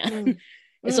lifespan.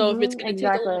 And so if it's going to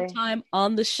take a long time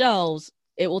on the shelves,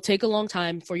 it will take a long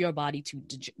time for your body to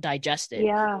digest it.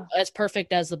 Yeah. As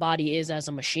perfect as the body is as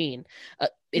a machine,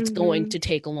 it's going to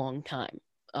take a long time.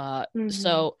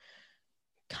 So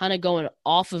kind of going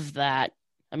off of that,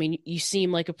 I mean, you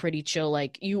seem like a pretty chill,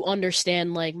 like you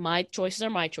understand, like my choices are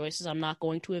my choices. I'm not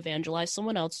going to evangelize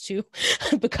someone else to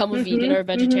become a vegan or a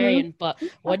vegetarian. But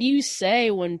what do you say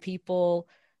when people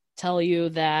tell you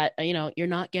that, you know, you're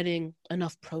not getting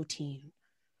enough protein?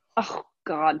 Oh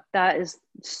God, that is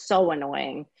so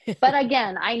annoying. But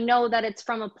again, I know that it's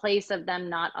from a place of them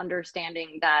not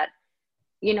understanding that,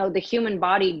 you know, the human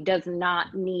body does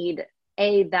not need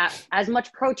that as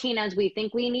much protein as we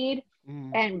think we need.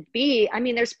 And B, I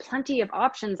mean, there's plenty of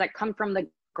options that come from the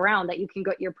ground that you can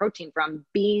get your protein from.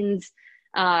 Beans,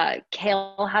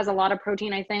 kale has a lot of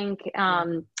protein, I think.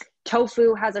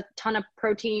 Tofu has a ton of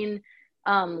protein.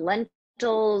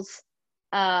 Lentils,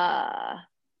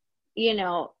 you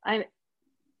know, I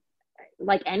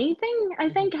like anything I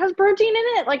think has protein in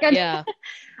it. Like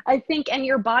I think, and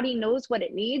your body knows what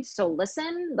it needs. So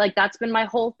listen, like that's been my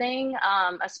whole thing.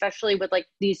 Especially with like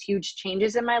these huge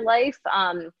changes in my life.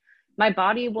 My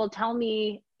body will tell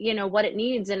me, you know, what it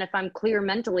needs. And if I'm clear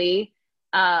mentally,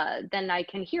 then I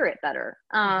can hear it better.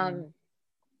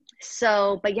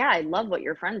 So, but yeah, I love what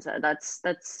your friend said. That's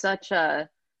such a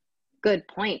good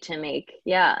point to make.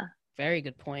 Yeah. Very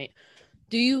good point.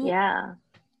 Do you? Yeah.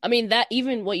 I mean, that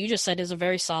even what you just said is a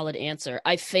very solid answer.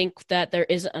 I think that there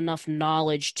isn't enough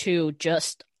knowledge too,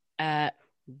 just at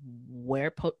where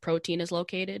protein is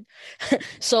located.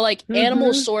 So like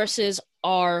animal sources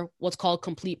are what's called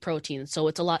complete protein. So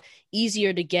it's a lot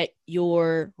easier to get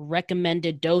your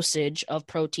recommended dosage of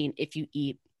protein if you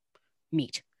eat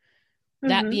meat.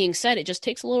 That being said, it just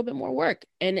takes a little bit more work,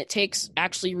 and it takes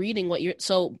actually reading what you're,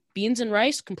 so beans and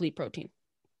rice, complete protein.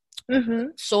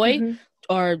 Soy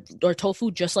or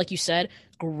tofu, just like you said,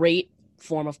 great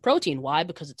form of protein. Why?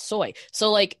 Because it's soy.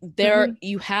 So like there,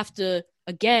 you have to,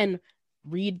 again,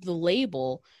 read the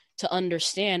label to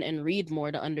understand, and read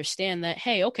more to understand that,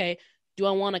 hey, okay, do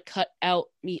I want to cut out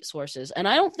meat sources? And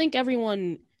I don't think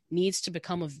everyone needs to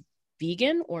become a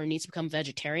vegan or needs to become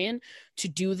vegetarian to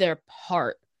do their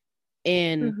part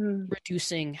in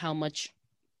reducing how much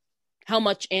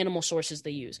animal sources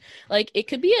they use. Like it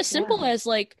could be as simple as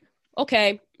like,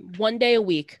 okay, 1 day a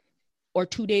week or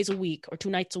 2 days a week or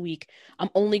 2 nights a week, I'm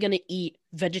only going to eat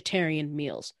vegetarian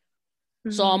meals.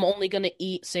 So I'm only going to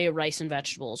eat, say, rice and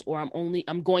vegetables, or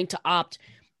I'm going to opt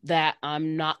that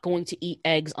I'm not going to eat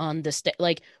eggs on this day.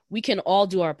 Like we can all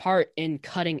do our part in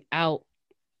cutting out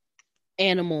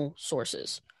animal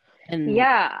sources. And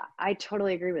yeah, I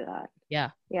totally agree with that.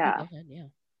 Yeah. Yeah. Go ahead, yeah.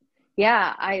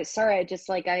 Yeah. I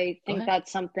think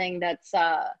that's something that's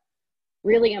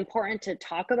really important to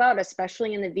talk about,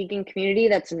 especially in the vegan community,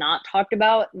 that's not talked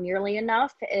about nearly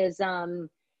enough, is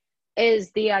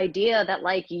the idea that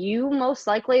like you most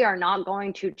likely are not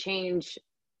going to change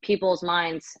people's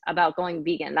minds about going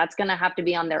vegan. That's going to have to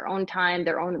be on their own time,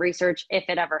 their own research, if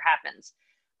it ever happens.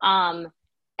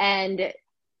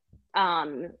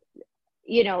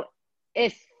 You know,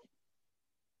 if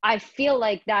I feel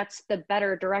like that's the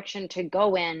better direction to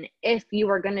go in if you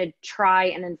are going to try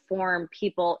and inform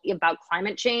people about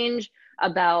climate change,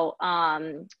 about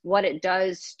what it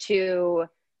does to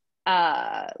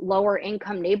lower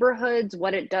income neighborhoods,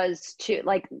 what it does to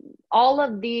like all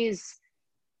of these,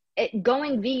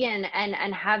 going vegan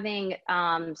and having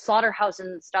slaughterhouse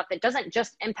and stuff. It doesn't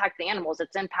just impact the animals,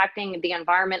 it's impacting the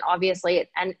environment, obviously,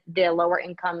 and the lower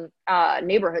income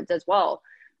neighborhoods as well.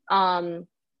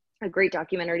 A great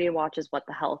documentary to watch is What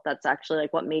the Health. That's actually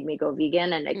like what made me go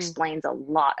vegan and explains a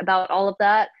lot about all of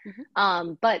that.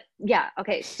 But yeah,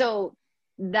 okay. So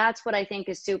that's what I think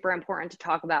is super important to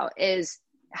talk about, is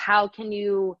how can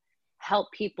you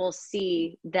help people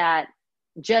see that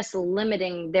just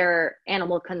limiting their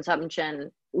animal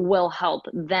consumption will help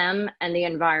them and the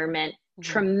environment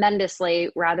tremendously,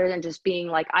 rather than just being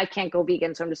like, I can't go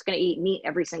vegan, so I'm just going to eat meat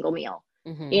every single meal,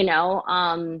 you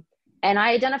know? And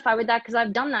I identify with that because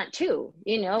I've done that too.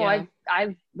 You know,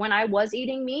 I've when I was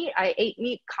eating meat, I ate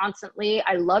meat constantly.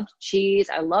 I loved cheese.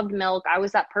 I loved milk. I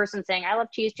was that person saying, I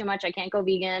love cheese too much, I can't go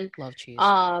vegan. Love cheese.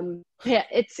 Yeah,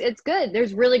 it's good.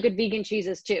 There's really good vegan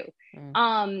cheeses too. Yeah,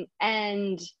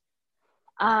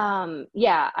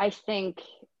 I think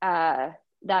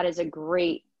that is a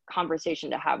great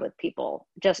conversation to have with people,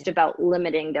 just about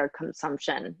limiting their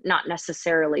consumption, not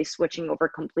necessarily switching over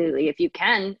completely. If you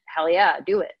can, hell yeah,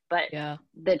 do it. But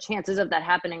the chances of that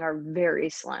happening are very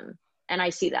slim. And I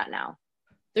see that now.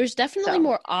 There's definitely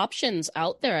more options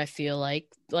out there, I feel like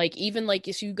even like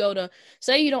if you go to,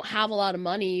 say you don't have a lot of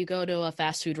money, you go to a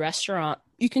fast food restaurant,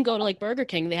 you can go to like Burger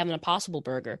King, they have an Impossible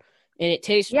Burger, and it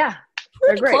tastes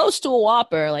pretty close to a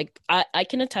Whopper. Like I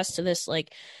can attest to this,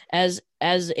 like as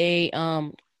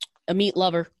a meat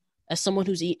lover, as someone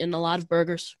who's eaten a lot of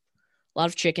burgers, a lot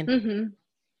of chicken,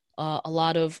 a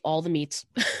lot of all the meats.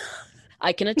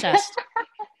 I can attest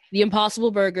the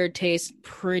Impossible Burger tastes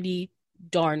pretty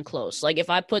darn close. Like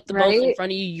if I put the both in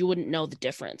front of you, you wouldn't know the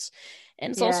difference.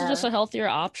 And it's also just a healthier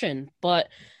option. But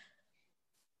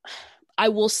I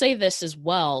will say this as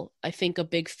well. I think a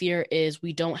big fear is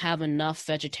we don't have enough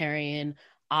vegetarian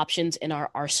options in our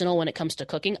arsenal when it comes to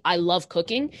cooking. I love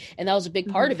cooking, and that was a big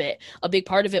part of it. A big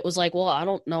part of it was like, well, I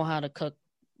don't know how to cook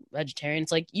vegetarian.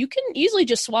 It's like you can easily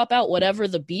just swap out whatever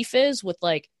the beef is with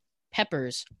like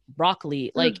peppers,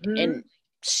 broccoli, like and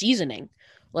seasoning.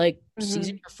 Like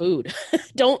season your food.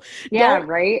 don't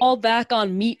right. fall back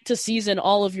on meat to season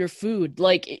all of your food.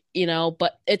 Like, you know,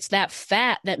 but it's that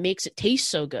fat that makes it taste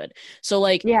so good. So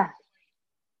like,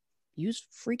 use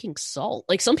freaking salt.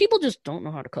 Like some people just don't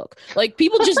know how to cook. Like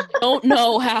people just don't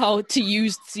know how to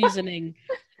use seasoning.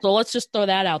 So let's just throw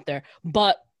that out there.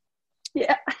 But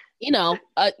you know,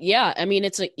 I mean,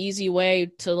 it's an easy way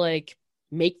to like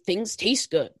make things taste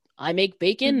good. I make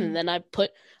bacon and then I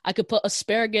could put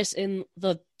asparagus in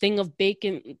the thing of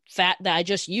bacon fat that I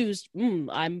just used.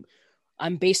 I'm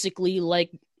basically like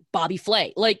Bobby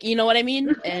Flay. Like, you know what I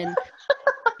mean? And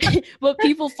but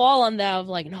people fall on that of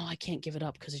like, no, I can't give it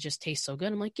up because it just tastes so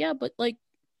good. I'm like, yeah, but like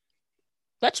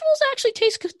vegetables actually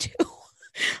taste good too.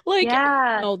 Like,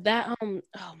 that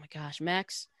oh my gosh,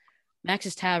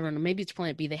 Max's Tavern, maybe it's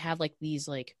Planet B. They have like these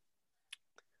like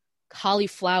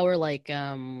cauliflower like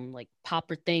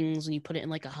popper things, and you put it in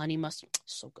like a honey mustard.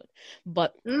 So good.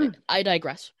 But I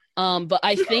digress. But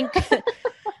I think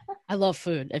I love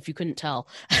food, if you couldn't tell.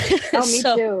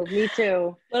 Oh, me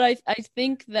too. But I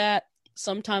think that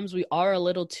sometimes we are a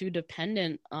little too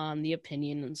dependent on the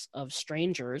opinions of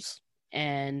strangers.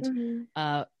 And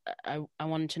I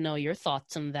wanted to know your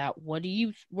thoughts on that. Where do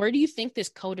you think this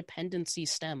codependency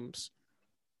stems?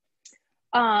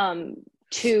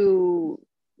 To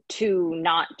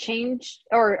not change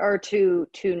or to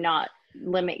not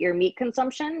limit your meat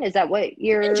consumption? Is that what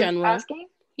you're asking?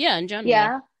 Yeah, in general.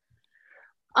 Yeah.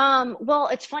 Well,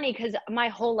 it's funny because my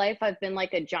whole life I've been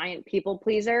like a giant people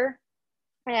pleaser,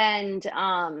 and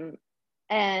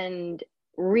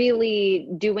really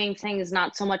doing things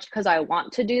not so much because I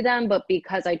want to do them, but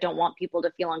because I don't want people to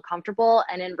feel uncomfortable.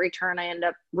 And in return, I end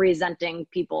up resenting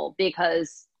people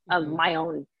because of my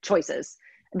own choices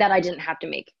that I didn't have to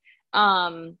make.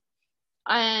 And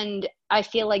I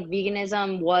feel like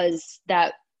veganism was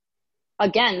that,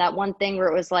 again, that one thing where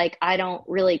it was like, I don't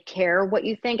really care what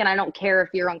you think. And I don't care if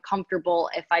you're uncomfortable,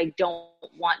 if I don't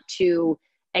want to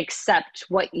accept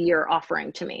what you're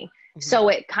offering to me. So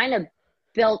it kind of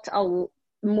built a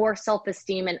more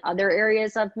self-esteem in other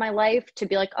areas of my life to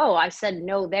be like, oh, I said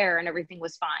no there and everything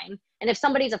was fine. And if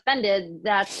somebody's offended,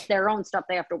 that's their own stuff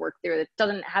they have to work through. It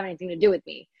doesn't have anything to do with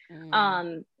me.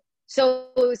 So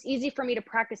it was easy for me to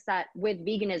practice that with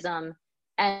veganism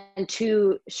and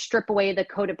to strip away the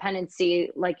codependency,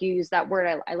 like you use that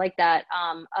word, I like that,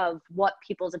 of what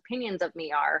people's opinions of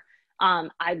me are.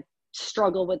 I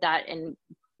struggle with that in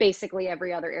basically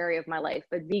every other area of my life.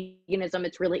 But veganism,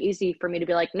 it's really easy for me to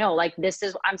be like, no, like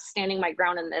I'm standing my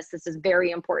ground in this. This is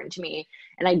very important to me.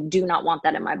 And I do not want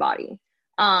that in my body.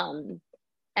 And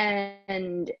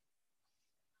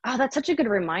that's such a good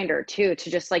reminder too,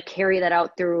 to just like carry that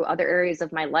out through other areas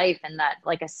of my life. And that,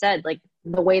 like I said, like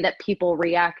the way that people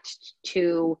react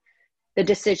to the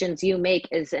decisions you make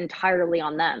is entirely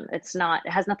on them. It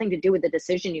has nothing to do with the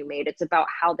decision you made. It's about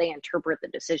how they interpret the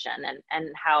decision and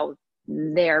how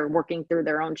they're working through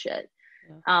their own shit.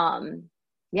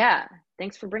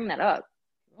 Thanks for bringing that up.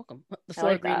 Welcome. The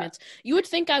Four Agreements. You would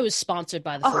think I was sponsored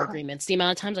by the Four Agreements. The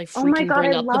amount of times I freaking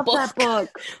bring up the book. That book.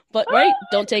 But right,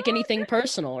 don't take anything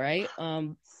personal, right?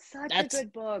 That's a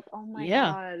good book. Oh my God.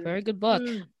 Yeah, very good book.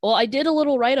 Well, I did a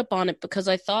little write-up on it because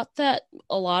I thought that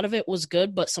a lot of it was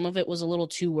good, but some of it was a little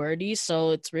too wordy. So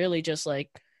it's really just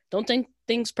like, don't think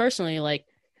things personally. Like,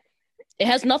 it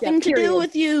has nothing to do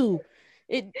with you.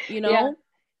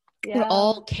 We're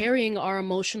all carrying our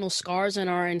emotional scars and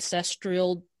our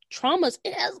ancestral traumas.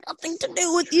 It has nothing to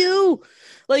do with you.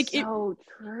 Like, so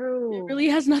true. It really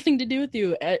has nothing to do with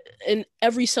you in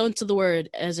every sense of the word,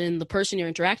 as in the person you're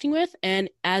interacting with, and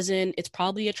as in it's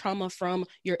probably a trauma from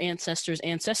your ancestor's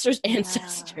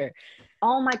ancestor.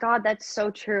 Oh my God, that's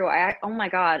so true. Oh my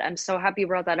God, I'm so happy you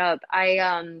brought that up.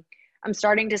 I'm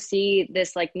starting to see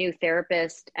this like new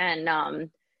therapist, and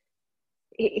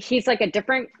he's like a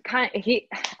different kind.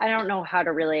 I don't know how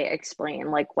to really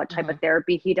explain like what type of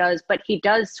therapy he does, but he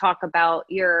does talk about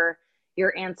your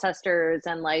ancestors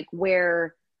and like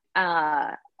where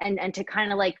and to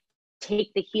kind of like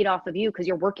take the heat off of you, because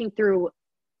you're working through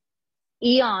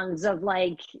eons of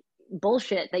like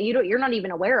bullshit that you're not even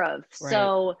aware of. Right.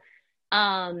 So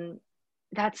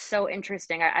that's so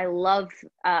interesting. I love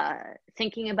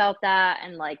thinking about that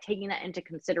and like taking that into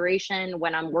consideration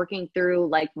when I'm working through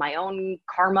like my own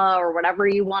karma or whatever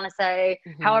you want to say,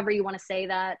 however you want to say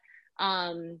that.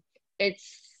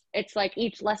 It's like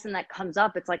each lesson that comes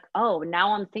up, it's like, oh,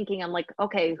 now I'm like,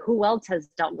 okay, who else has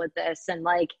dealt with this? And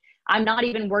like, I'm not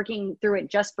even working through it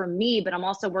just for me, but I'm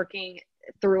also working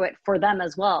through it for them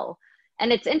as well.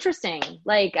 And it's interesting.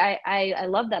 Like, I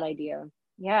love that idea.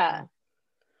 Yeah.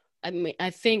 I mean,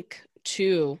 I think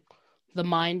too, the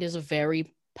mind is a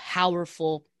very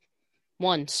powerful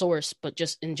source, but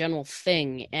just in general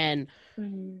thing, and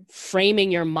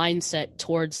framing your mindset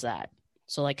towards that.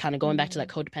 So like kind of going back to that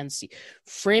codependency,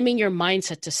 framing your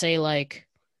mindset to say like,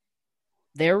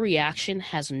 their reaction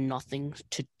has nothing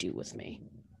to do with me.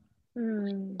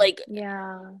 Like,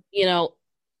 you know,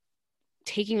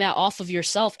 taking that off of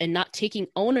yourself and not taking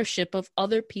ownership of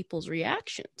other people's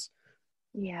reactions.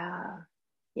 Yeah.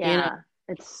 You know?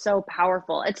 It's so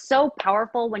powerful. It's so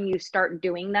powerful when you start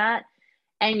doing that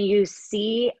and you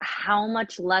see how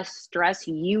much less stress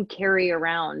you carry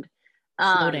around.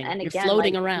 Floating. And again, you're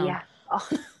floating around. Yeah. Oh,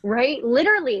 right.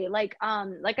 Literally, like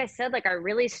I said, like I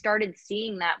really started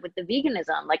seeing that with the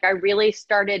veganism. Like I really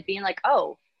started being like,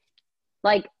 oh,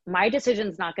 like my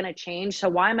decision's not going to change. So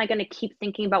why am I going to keep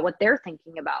thinking about what they're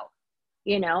thinking about?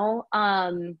 You know?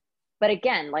 But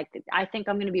again, like I think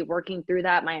I'm going to be working through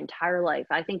that my entire life.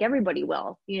 I think everybody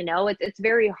will, you know, it's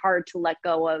very hard to let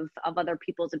go of other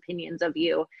people's opinions of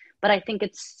you. But I think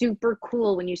it's super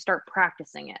cool when you start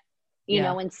practicing it, you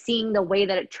know, and seeing the way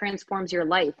that it transforms your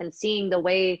life and seeing the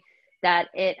way that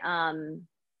it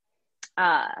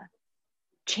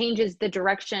changes the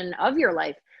direction of your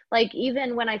life. Like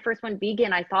even when I first went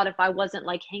vegan, I thought if I wasn't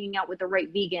like hanging out with the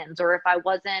right vegans, or if I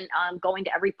wasn't going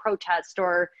to every protest,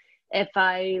 or if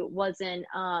I wasn't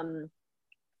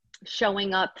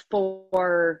showing up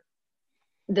for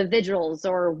the vigils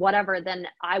or whatever, then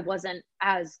I wasn't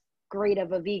as great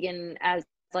of a vegan as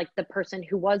like the person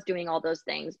who was doing all those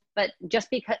things. But just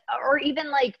because, or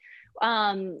even like,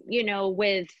 you know,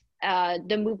 with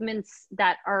the movements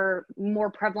that are more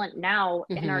prevalent now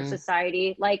in our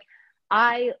society, like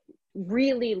I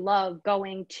really love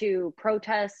going to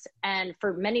protests and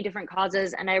for many different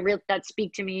causes, and that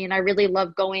speak to me, and I really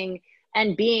love going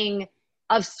and being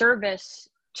of service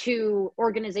to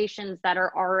organizations that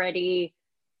are already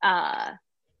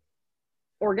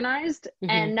organized.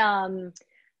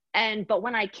 And but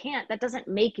when I can't, that doesn't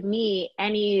make me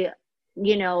any,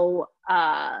 you know,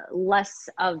 less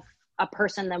of a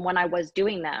person than when I was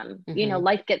doing them. You know,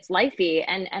 life gets lifey,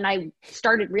 and I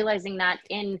started realizing that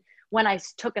when I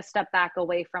took a step back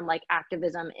away from like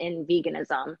activism in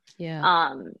veganism.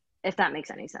 If that makes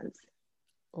any sense.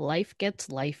 Life gets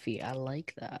lifey. I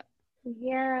like that.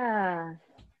 Yeah,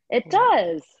 it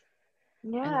does.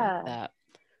 Yeah. I like that.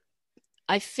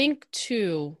 I think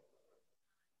too,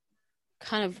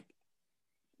 kind of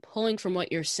pulling from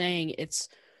what you're saying, it's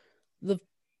the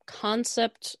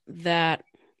concept that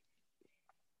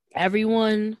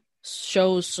everyone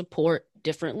shows support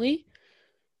differently.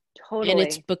 Totally. And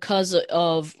it's because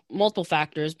of multiple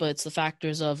factors, but it's the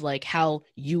factors of like how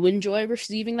you enjoy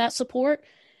receiving that support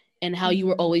and how you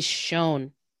were always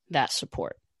shown that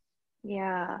support.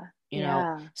 Yeah. You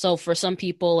know, so for some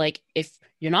people, like if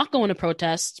you're not going to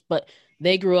protests, but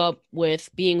they grew up with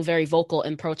being very vocal,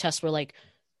 and protests were like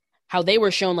how they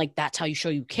were shown, like that's how you show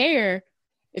you care.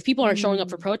 If people aren't showing up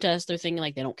for protests, they're thinking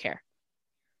like they don't care.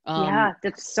 Yeah,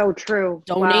 that's so true.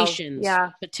 Donations,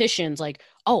 wow. petitions, like,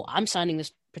 oh, I'm signing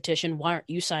this petition. Why aren't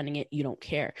you signing it? You don't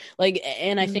care. Like,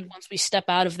 and I think once we step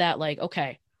out of that, like,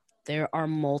 okay, there are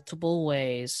multiple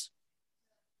ways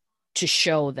to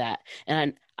show that.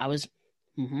 And I was,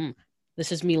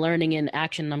 this is me learning in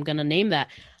action. I'm going to name that.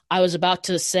 I was about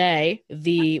to say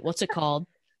what's it called?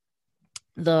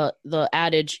 The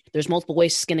adage, there's multiple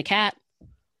ways to skin a cat,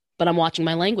 but I'm watching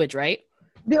my language, right?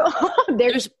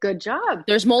 There's good job.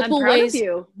 There's multiple I'm proud ways. Of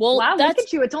you. Well, wow, look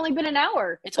at you. It's only been an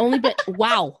hour. It's only been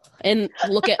wow. And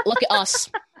look at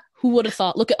us. Who would have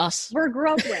thought? Look at us. We're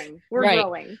growing. We're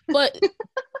growing.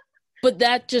 But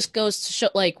that just goes to show,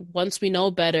 like, once we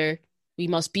know better, we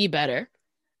must be better.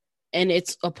 And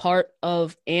it's a part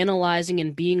of analyzing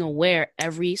and being aware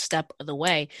every step of the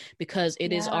way, because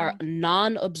it is our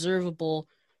non-observable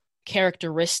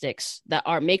characteristics that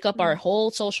make up our whole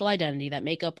social identity, that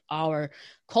make up our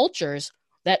cultures,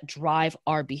 that drive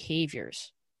our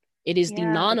behaviors. It is the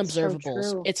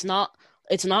non-observables. So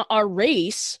it's not our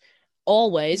race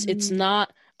always. It's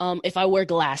not if I wear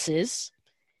glasses.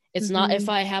 It's not if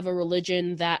I have a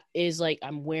religion that is like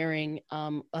I'm wearing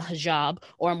a hijab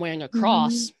or I'm wearing a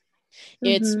cross.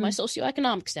 It's my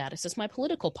socioeconomic status. It's my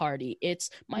political party. It's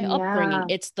my upbringing.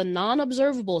 It's the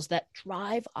non-observables that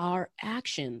drive our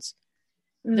actions.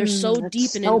 They're so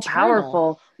deep and internal.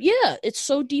 Powerful. Yeah, it's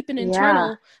so deep and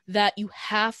internal that you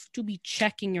have to be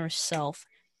checking yourself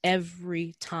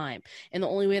every time. And the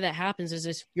only way that happens is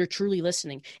if you're truly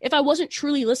listening. If I wasn't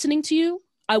truly listening to you,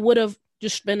 I would have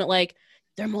just been like,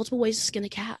 there are multiple ways to skin a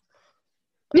cat.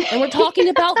 And we're talking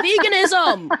about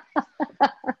veganism.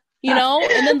 you know?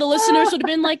 And then the listeners would have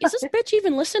been like, is this bitch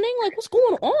even listening? Like, what's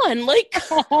going on? Like,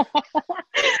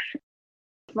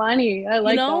 Funny. I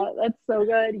like that. That's so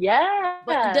good. Yeah.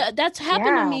 But that's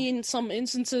happened to me in some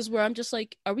instances where I'm just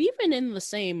like, are we even in the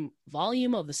same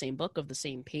volume of the same book, of the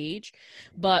same page?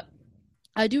 But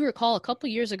I do recall a couple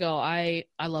years ago, I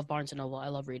love Barnes & Noble. I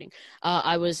love reading.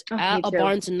 I was at a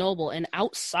Barnes & Noble, and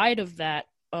outside of that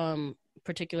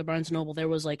particular Barnes & Noble, there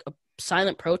was like a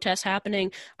silent protest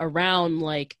happening around,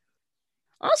 like,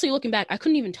 honestly, looking back, I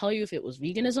couldn't even tell you if it was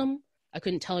veganism. I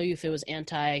couldn't tell you if it was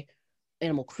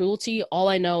anti-animal cruelty. All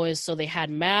I know is, so they had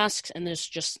masks, and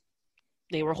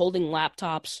they were holding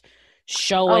laptops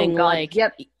showing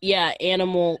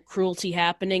animal cruelty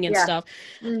happening and stuff.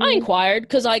 Mm-hmm. I inquired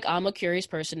because, like, I'm a curious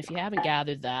person, if you haven't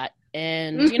gathered that.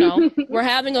 And, you know, we're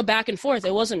having a back and forth.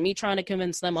 It wasn't me trying to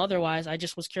convince them otherwise. I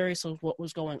just was curious of what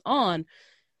was going on.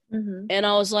 Mm-hmm. And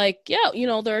I was like, yeah, you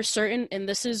know, there are certain, and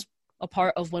this is a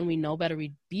part of when we know better,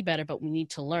 we be better, but we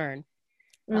need to learn.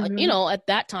 Mm-hmm. You know, at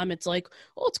that time, it's like,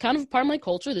 oh, it's kind of a part of my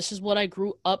culture. This is what I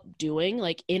grew up doing.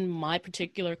 Like, in my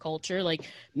particular culture, like,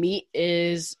 meat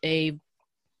is the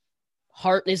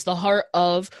heart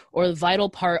of, or the vital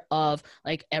part of,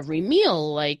 like, every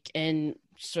meal, like, and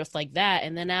stuff like that.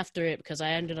 And then after it, because I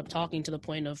ended up talking to the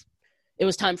point of, it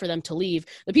was time for them to leave.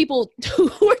 The people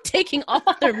who were taking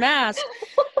off their masks,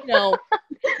 you know,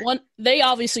 they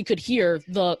obviously could hear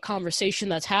the conversation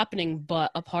that's happening,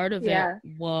 but a part of it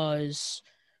was,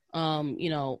 you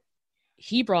know,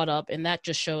 he brought up, and that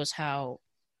just shows how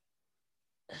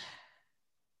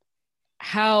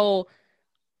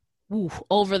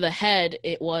over the head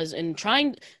it was. And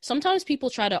sometimes people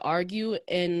try to argue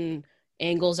in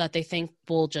angles that they think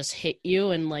will just hit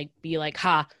you and, like, be like,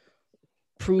 ha,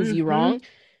 prove you wrong.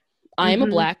 I am a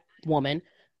Black woman.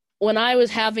 When I was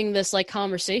having this, like,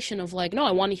 conversation of, like, no, I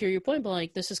want to hear your point, but,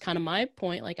 like, this is kind of my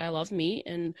point. Like, I love meat,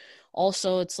 and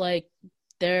also it's like,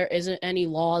 there isn't any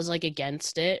laws, like,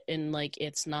 against it, and, like,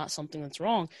 it's not something that's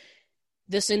wrong.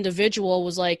 This individual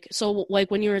was like, so, like,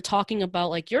 when you were talking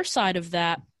about, like, your side of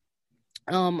that,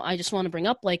 I just want to bring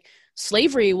up, like,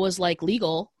 slavery was, like,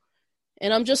 legal,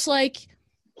 and I'm just like,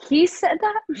 he said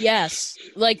that? Yes.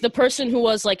 Like, the person who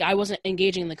was, like, I wasn't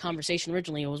engaging in the conversation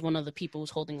originally. It was one of the people who was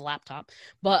holding the laptop.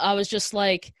 But I was just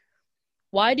like,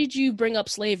 why did you bring up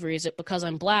slavery? Is it because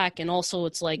I'm Black? And also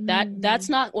it's like, that's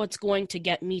not what's going to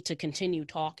get me to continue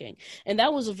talking. And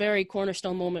that was a very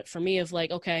cornerstone moment for me of, like,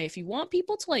 okay, if you want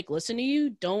people to, like, listen to you,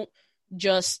 don't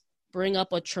just bring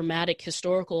up a traumatic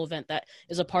historical event that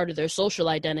is a part of their social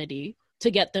identity to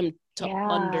get them to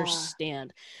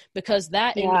understand, because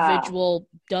that individual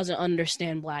doesn't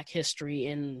understand Black history.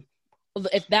 And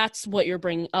if that's what you're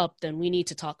bringing up, then we need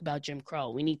to talk about Jim Crow.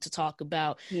 We need to talk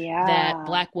about that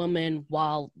Black women,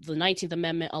 while the 19th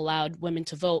Amendment allowed women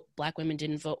to vote, Black women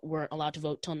weren't allowed to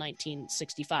vote till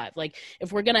 1965. Like,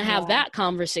 if we're going to have that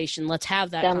conversation, let's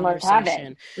have that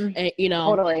conversation. You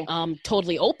know,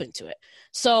 totally open to it.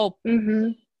 So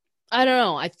I don't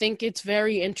know. I think it's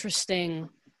very interesting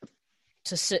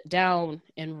to sit down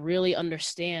and really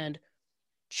understand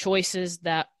choices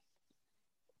that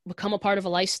become a part of a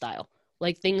lifestyle,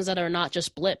 like things that are not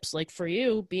just blips. Like, for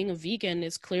you, being a vegan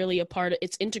is clearly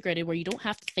it's integrated where you don't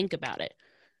have to think about it.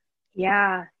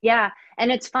 Yeah.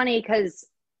 And it's funny because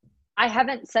I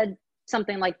haven't said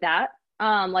something like that.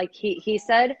 Like he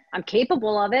said, I'm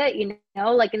capable of it, you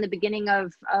know, like, in the beginning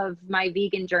of my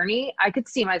vegan journey, I could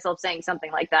see myself saying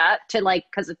something like that, to, like,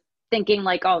 because of thinking,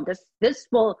 like, oh, this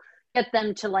will get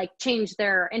them to, like, change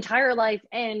their entire life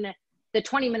in the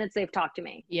 20 minutes they've talked to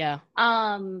me. Yeah.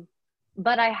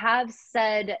 But I have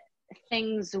said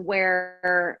things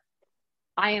where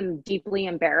I am deeply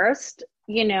embarrassed,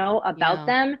 you know, about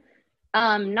them.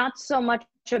 Not so much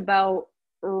about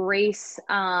race,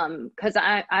 because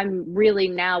I'm really,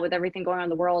 now with everything going on in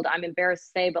the world, I'm embarrassed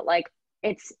to say, but, like,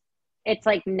 it's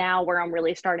like now where I'm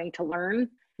really starting to learn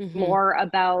more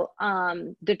about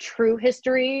the true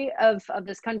history of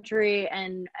this country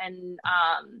and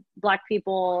Black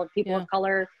people of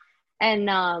color. And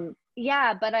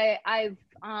but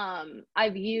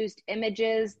I've used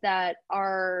images that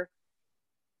are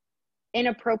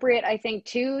inappropriate, I think,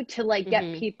 too, to, like,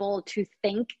 get people to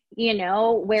think, you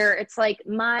know, where it's like,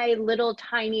 my little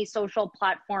tiny social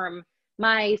platform,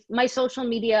 my social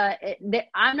media,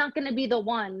 I'm not going to be the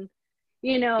one,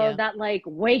 you know, that, like,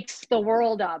 wakes the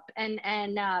world up and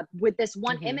with this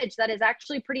one image that is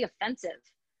actually pretty offensive.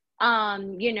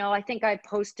 You know, I think I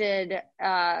posted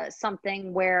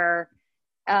something where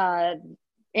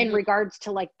in regards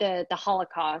to, like, the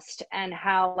Holocaust, and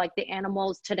how, like, the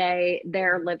animals today,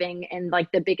 they're living in,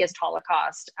 like, the biggest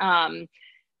Holocaust.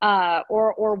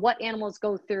 or what animals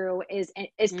go through is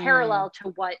parallel to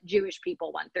what Jewish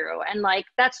people went through. And like,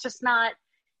 that's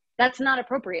not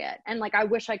appropriate. And like, I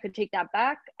wish I could take that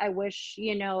back. I wish,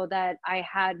 that I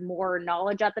had more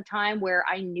knowledge at the time where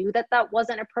I knew that that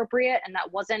wasn't appropriate and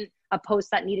that wasn't a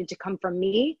post that needed to come from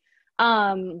me.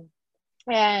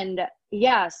 And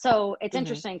yeah, so it's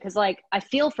interesting because like, I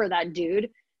feel for that dude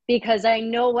because I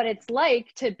know what it's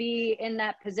like to be in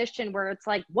that position where it's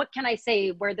like, what can I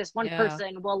say where this one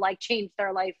person will like change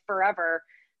their life forever?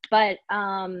 But,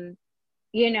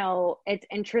 it's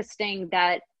interesting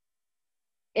that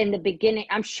in the beginning,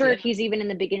 I'm sure he's even in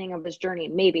the beginning of his journey,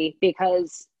 maybe,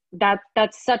 because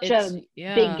that's such a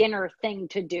beginner thing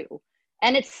to do.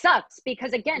 And it sucks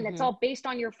because again, it's all based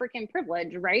on your freaking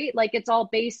privilege, right? Like it's all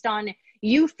based on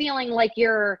you feeling like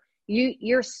you're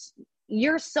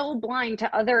so blind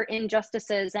to other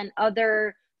injustices and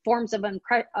other forms of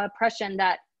oppression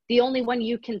that the only one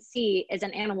you can see is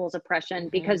an animal's oppression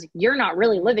because you're not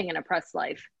really living an oppressed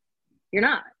life. You're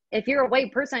not. If you're a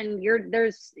white person,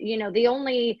 there's the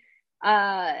only,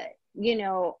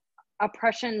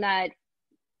 oppression that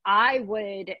I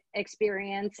would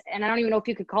experience, and I don't even know if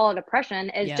you could call it oppression,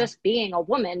 is just being a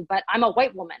woman, but I'm a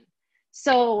white woman.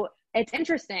 So it's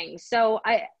interesting. So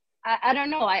I don't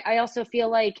know. I also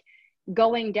feel like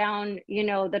going down,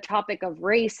 the topic of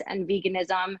race and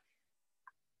veganism,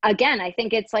 again, I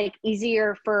think it's like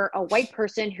easier for a white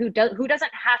person who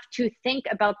doesn't have to think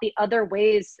about the other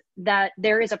ways that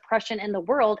there is oppression in the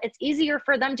world. It's easier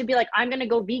for them to be like, I'm going to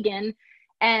go vegan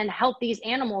and help these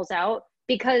animals out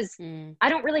because I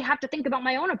don't really have to think about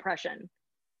my own oppression.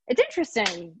 It's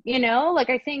interesting, like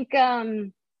I think,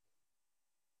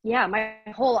 my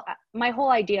whole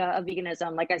idea of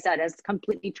veganism, like I said, has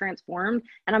completely transformed.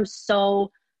 And I'm so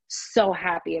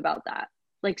happy about that.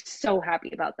 Like so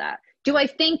happy about that. Do I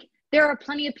think there are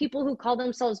plenty of people who call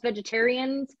themselves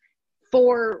vegetarians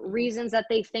for reasons that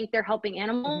they think they're helping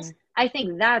animals? I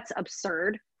think that's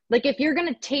absurd. Like if you're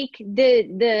going to take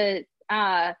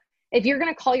if you're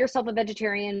going to call yourself a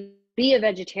vegetarian, be a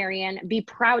vegetarian, be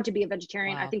proud to be a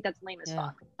vegetarian. Wow. I think that's lame as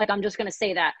fuck. Like, I'm just going to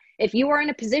say that. If you are in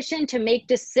a position to make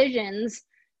decisions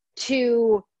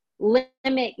to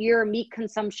limit your meat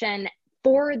consumption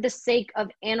for the sake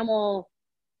of animals'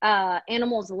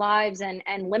 lives and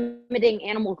limiting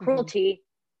animal cruelty,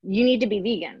 you need to be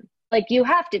vegan. Like you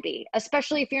have to be,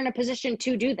 especially if you're in a position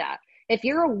to do that. If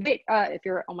you're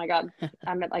oh my God,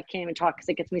 I can't even talk because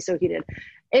it gets me so heated.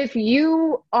 If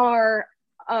you are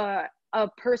a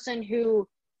person who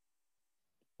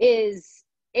is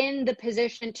in the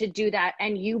position to do that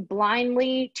and you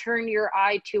blindly turn your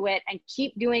eye to it and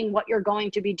keep doing what you're going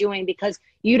to be doing because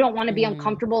you don't want to be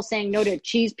uncomfortable saying no to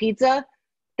cheese pizza,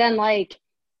 then like,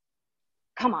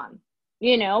 come on,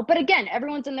 but again,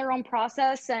 everyone's in their own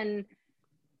process. And,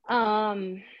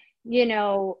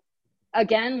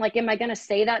 again, like, am I going to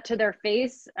say that to their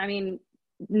face? I mean,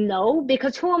 no,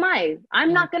 because who am I?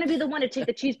 I'm not going to be the one to take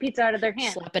the cheese pizza out of their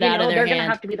hand. Slap it out of their They're hand. going to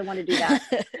have to be the one to do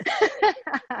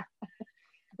that.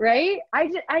 Right?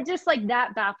 I just like,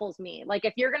 that baffles me. Like,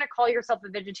 if you're going to call yourself a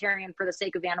vegetarian for the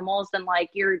sake of animals, then like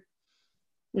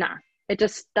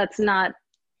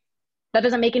that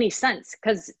doesn't make any sense,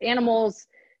 because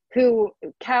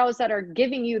cows that are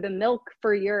giving you the milk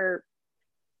for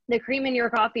the cream in your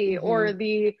coffee or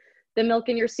the milk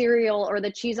in your cereal or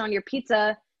the cheese on your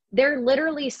pizza, they're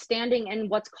literally standing in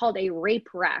what's called a rape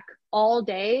rack all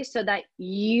day so that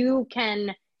you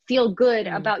can feel good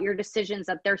about your decisions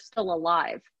that they're still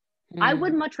alive. I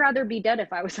would much rather be dead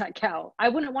if I was that cow. I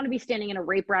wouldn't want to be standing in a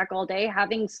rape rack all day,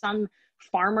 having some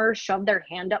farmer shove their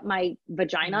hand up my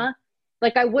vagina.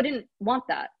 Like, I wouldn't want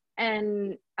that.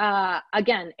 And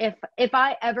again, if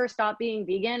I ever stop being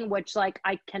vegan, which like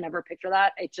I can never picture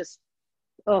that, it just,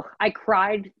 I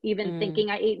cried even thinking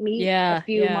I ate meat a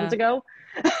few months ago.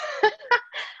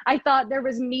 I thought there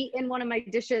was meat in one of my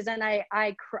dishes, and I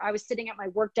was sitting at my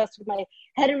work desk with my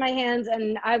head in my hands,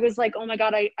 and I was like, oh my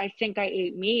God, I think I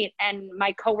ate meat. And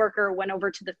my coworker went over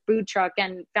to the food truck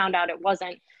and found out it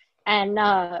wasn't. And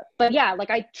but yeah, like,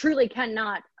 I truly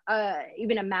cannot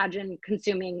even imagine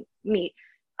consuming meat.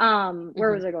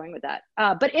 Where was I going with that?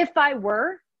 But if I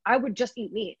were, I would just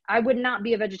eat meat. I would not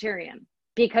be a vegetarian,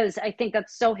 because I think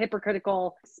that's so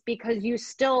hypocritical, because you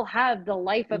still have the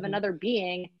life of another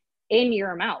being in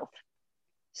your mouth.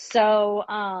 So,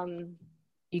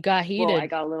 you got heated. I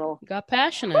got a little, you got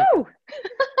passionate.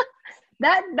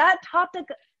 that topic,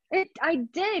 I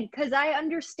did, because I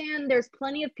understand there's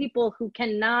plenty of people who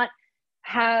cannot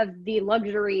have the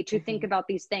luxury to think about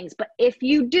these things. But if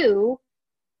you do,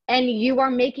 and you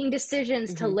are making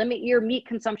decisions to limit your meat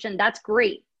consumption, that's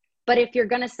great. But if you're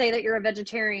going to say that you're a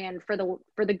vegetarian for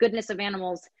the goodness of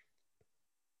animals,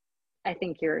 I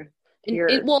think you're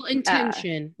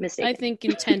intention. Mistaken. I think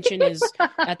intention is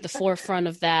at the forefront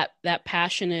of that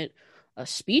passionate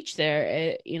speech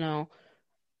there.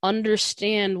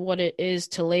 Understand what it is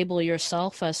to label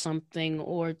yourself as something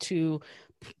or to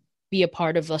be a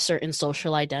part of a certain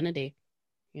social identity,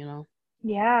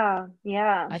 Yeah.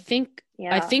 I think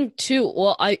too.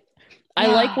 Well, I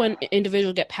like when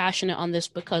individuals get passionate on this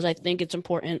because I think it's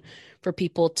important for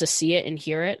people to see it and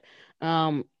hear it,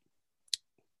 more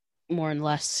and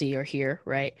less see or hear,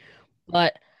 right?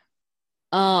 But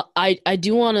I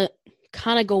do want to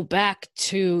kind of go back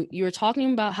to, you were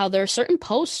talking about how there are certain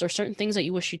posts or certain things that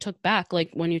you wish you took back, like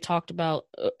when you talked about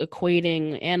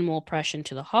equating animal oppression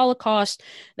to the Holocaust,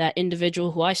 that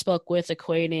individual who I spoke with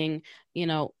equating,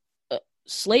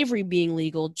 slavery being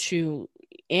legal to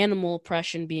animal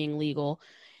oppression being legal.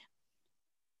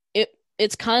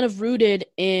 It's kind of rooted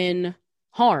in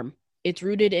harm. It's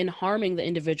rooted in harming the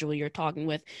individual you're talking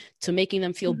with to making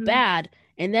them feel bad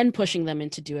and then pushing them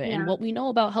into do it. Yeah. And what we know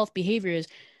about health behavior is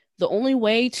the only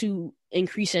way to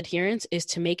increase adherence is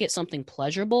to make it something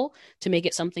pleasurable, to make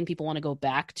it something people want to go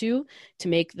back to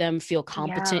make them feel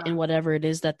competent in whatever it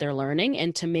is that they're learning,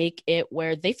 and to make it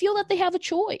where they feel that they have a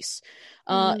choice.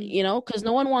 Because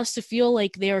no one wants to feel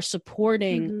like they are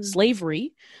supporting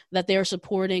slavery, that they are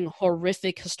supporting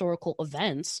horrific historical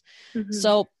events.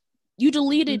 So you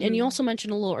deleted, and you also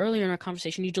mentioned a little earlier in our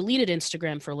conversation, you deleted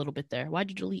Instagram for a little bit there. Why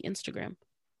did you delete Instagram?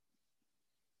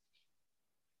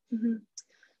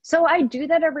 So I do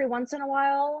that every once in a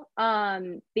while,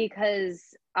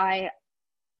 because I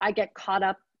get caught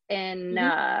up in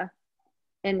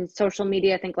social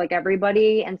media, I think, like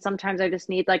everybody, and sometimes I just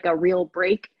need like a real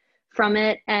break from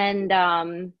it,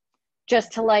 and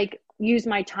just to like use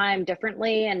my time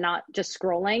differently and not just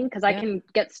scrolling, because I can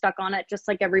get stuck on it just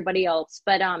like everybody else.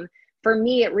 But for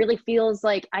me, it really feels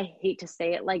like, I hate to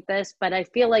say it like this, but I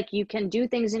feel like you can do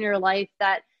things in your life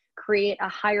that create a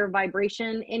higher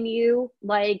vibration in you,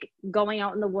 like going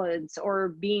out in the woods, or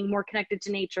being more connected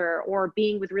to nature, or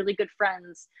being with really good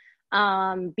friends,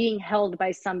 being held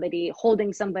by somebody,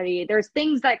 holding somebody. There's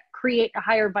things that create a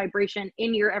higher vibration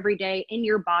in your everyday, in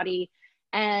your body,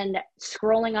 and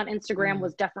scrolling on Instagram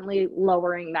was definitely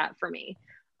lowering that for me.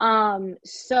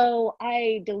 So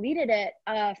I deleted it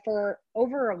for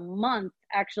over a month,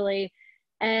 actually,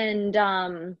 and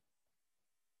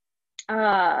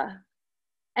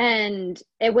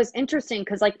it was interesting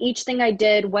because like each thing I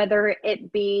did, whether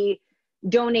it be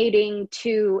donating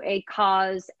to a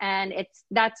cause, and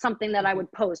that's something that I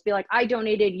would post, be like, I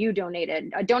donated, you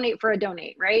donated, a donate for a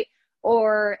donate, right?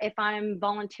 Or if I'm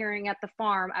volunteering at the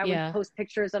farm, I would post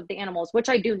pictures of the animals, which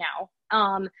I do now.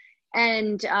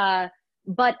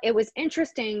 But it was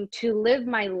interesting to live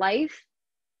my life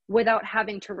without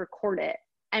having to record it,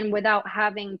 and without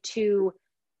having to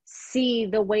see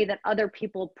the way that other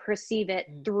people perceive it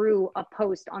through a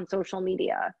post on social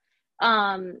media.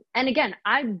 And again,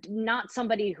 I'm not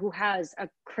somebody who has a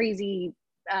crazy,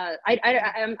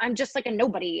 I'm just like a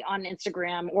nobody on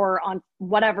Instagram or on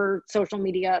whatever social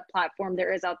media platform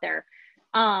there is out there.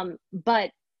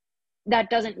 But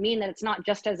that doesn't mean that it's not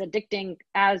just as addicting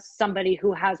as somebody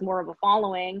who has more of a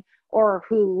following, or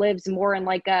who lives more in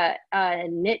like a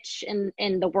niche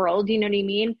in the world, you know what I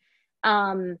mean?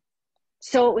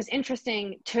 So it was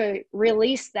interesting to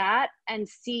release that and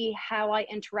see how I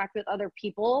interact with other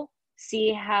people,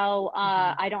 see how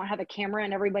I don't have a camera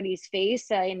in everybody's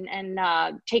face, and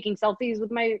taking selfies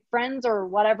with my friends or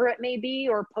whatever it may be,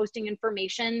 or posting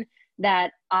information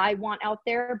that I want out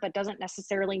there but doesn't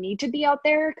necessarily need to be out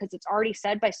there because it's already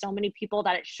said by so many people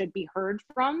that it should be heard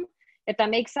from, if that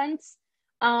makes sense.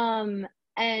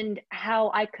 And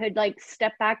how I could like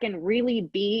step back and really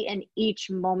be in each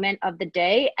moment of the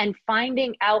day, and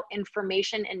finding out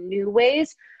information in new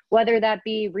ways, whether that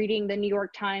be reading the New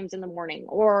York Times in the morning,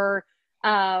 or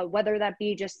whether that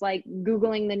be just like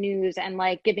Googling the news and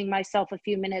like giving myself a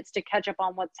few minutes to catch up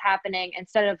on what's happening,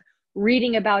 instead of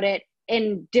reading about it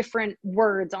in different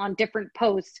words on different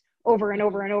posts over and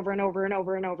over and over and over and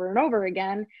over and over and over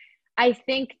again. I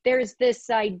think there's this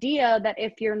idea that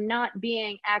if you're not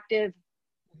being active,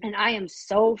 and I am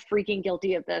so freaking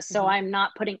guilty of this, so I'm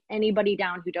not putting anybody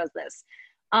down who does this,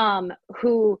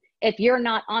 who, if you're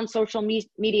not on social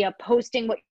media posting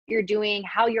what you're doing,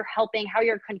 how you're helping, how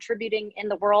you're contributing in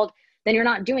the world, then you're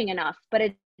not doing enough.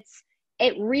 But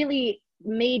it really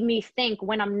made me think,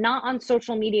 when I'm not on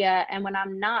social media and when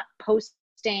I'm not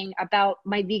posting about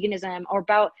my veganism or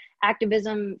about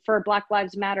activism for Black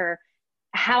Lives Matter,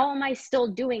 how am I still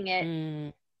doing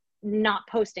it, not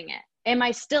posting it? Am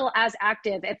I still as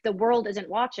active if the world isn't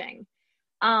watching?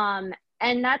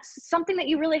 And that's something that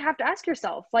you really have to ask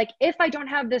yourself. Like, if I don't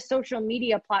have this social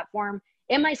media platform,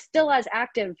 am I still as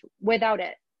active without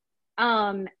it?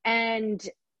 And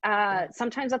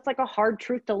sometimes that's like a hard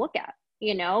truth to look at,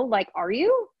 you know, like, are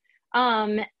you?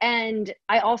 And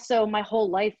I also, my whole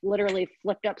life literally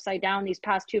flipped upside down these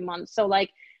past 2 months. So like,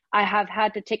 I have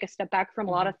had to take a step back from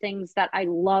a lot of things that I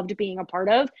loved being a part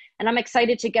of, and I'm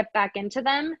excited to get back into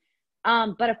them.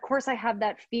 But of course I have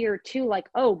that fear too, like,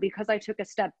 oh, because I took a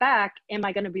step back, am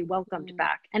I going to be welcomed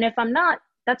back? And if I'm not,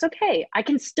 that's okay. I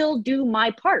can still do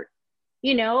my part,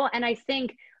 you know? And I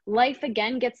think life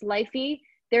again gets lifey.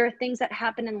 There are things that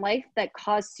happen in life that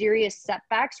cause serious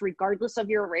setbacks, regardless of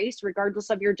your race, regardless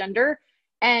of your gender.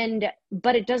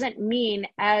 But it doesn't mean,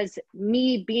 as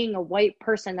me being a white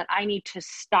person, that I need to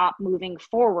stop moving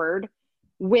forward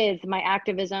with my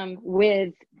activism,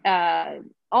 with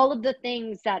all of the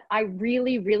things that I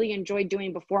really, really enjoyed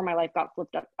doing before my life got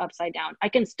flipped upside down. I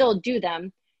can still do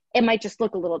them. It might just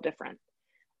look a little different.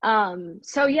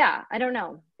 So yeah, I don't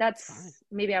know.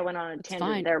 Maybe I went on a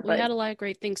tangent there, but we had a lot of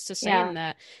great things to say in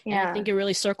that. And Yeah. I think it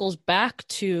really circles back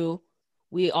to,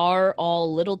 we are all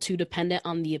a little too dependent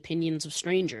on the opinions of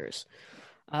strangers.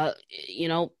 You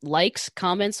know, likes,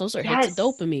 comments, those are hits of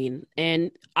dopamine.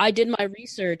 And I did my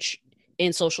research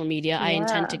in social media. I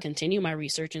intend to continue my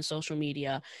research in social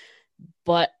media,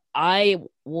 but I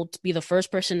will be the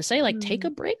first person to say, like, take a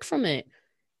break from it.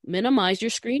 Minimize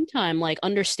your screen time, like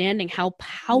understanding how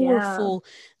powerful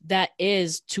that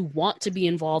is to want to be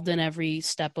involved in every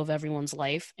step of everyone's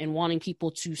life and wanting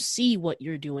people to see what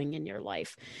you're doing in your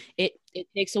life. It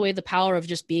takes away the power of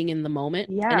just being in the moment,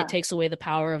 and it takes away the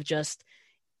power of just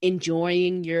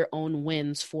enjoying your own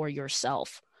wins for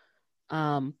yourself.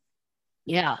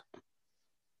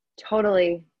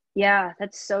 Totally. Yeah,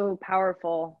 that's so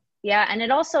powerful. Yeah, and it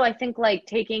also, I think, like,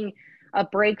 taking a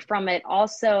break from it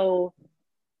also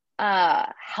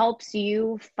helps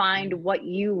you find what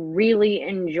you really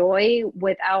enjoy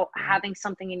without having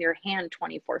something in your hand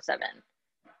 24/7.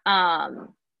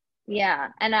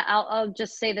 Yeah, and I'll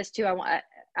just say this too.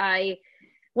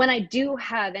 When I do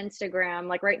have Instagram,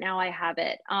 like right now I have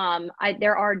it,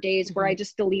 there are days where I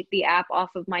just delete the app off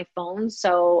of my phone.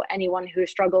 So anyone who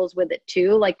struggles with it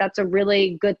too, like, that's a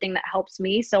really good thing that helps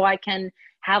me. So I can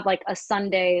have like a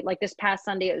Sunday, like this past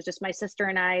Sunday, it was just my sister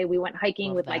and I, we went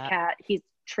hiking with my cat. He's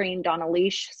trained on a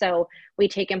leash. So we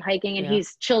take him hiking, and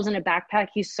he's chills in a backpack.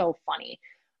 He's so funny.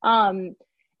 You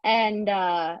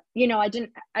know,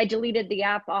 I deleted the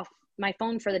app off my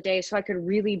phone for the day so I could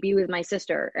really be with my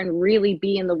sister and really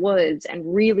be in the woods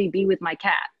and really be with my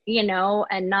cat, you know,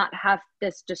 and not have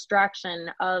this distraction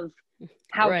of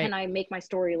how can I make my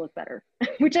story look better,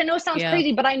 which I know sounds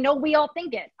crazy, but I know we all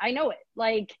think it. I know it.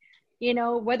 Like, you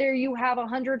know, whether you have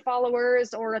 100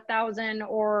 followers or 1,000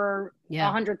 or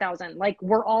 100,000, like,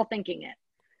 we're all thinking it.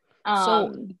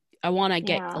 So I want to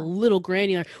get a little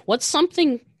granular. What's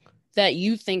something that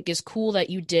you think is cool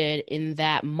that you did in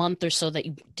that month or so that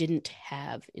you didn't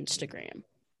have Instagram?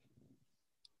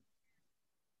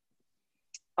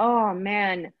 Oh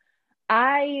man,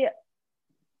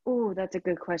 that's a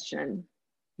good question.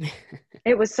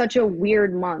 It was such a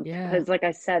weird month because, like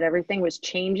I said, everything was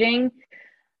changing.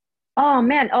 Oh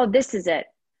man, this is it.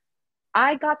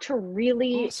 I got to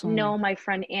really know my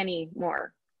friend Annie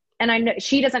more. And I know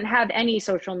she doesn't have any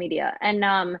social media. And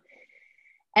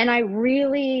I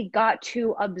really got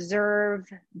to observe.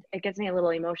 It gets me a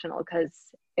little emotional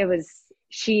because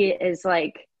she is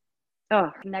like,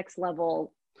 next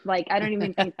level. Like, I don't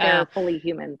even think they're fully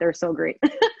human. They're so great.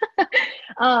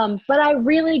 But I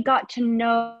really got to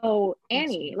know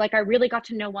Annie. Like, I really got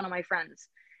to know one of my friends.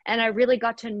 And I really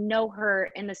got to know her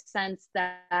in the sense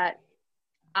that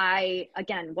I,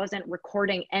 again, wasn't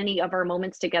recording any of our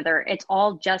moments together. It's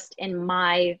all just in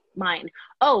my mind.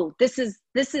 Oh, this is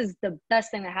the best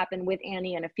thing that happened with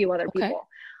Annie and a few other people.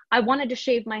 I wanted to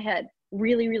shave my head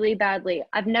really, really badly.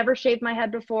 I've never shaved my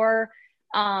head before.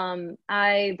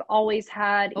 I've always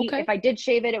had, if I did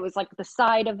shave it, it was like the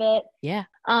side of it. Yeah.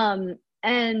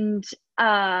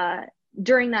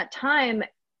 During that time,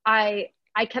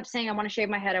 I kept saying, I want to shave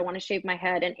my head. I want to shave my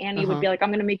head. And Annie would be like, I'm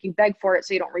going to make you beg for it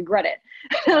so you don't regret it.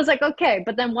 I was like, okay.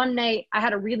 But then one night I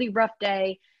had a really rough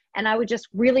day and I would just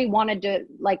really wanted to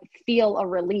like feel a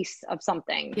release of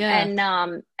something and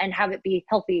have it be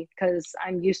healthy because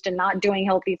I'm used to not doing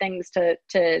healthy things to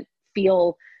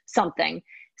feel something.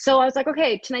 So I was like,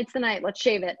 okay, tonight's the night, let's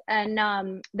shave it.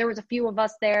 And there was a few of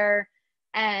us there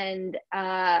and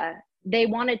they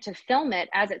wanted to film it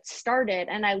as it started.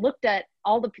 And I looked at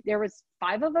there was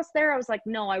 5 of us there. I was like,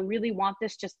 no, I really want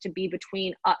this just to be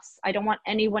between us. I don't want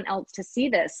anyone else to see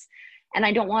this. and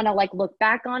I don't want to like look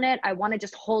back on it. I want to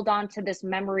just hold on to this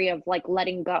memory of like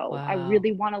letting go. Wow. I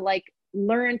really want to like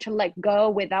learn to let go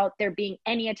without there being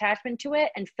any attachment to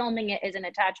it, and filming it is an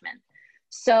attachment.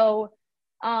 So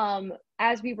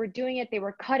as we were doing it, they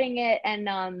were cutting it,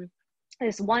 and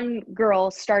this one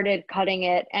girl started cutting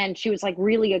it, and she was like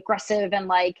really aggressive and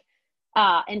like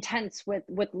intense with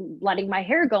letting my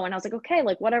hair go. And I was like, okay,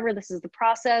 like whatever, this is the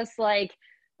process, like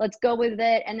let's go with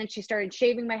it. And then she started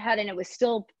shaving my head, and it was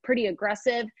still pretty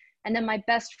aggressive. And then my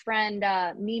best friend,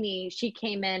 Mimi, she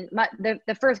came in.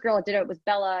 The first girl that did it was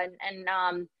Bella.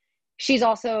 And she's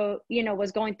also, you know,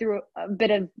 was going through a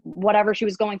bit of whatever she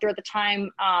was going through at the time.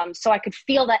 So I could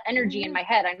feel that energy in my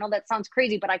head. I know that sounds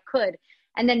crazy, but I could.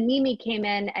 And then Mimi came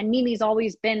in, and Mimi's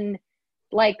always been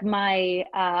like my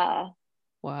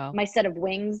set of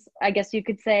wings, I guess you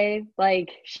could say.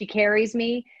 Like, she carries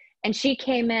me. And she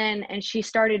came in, and she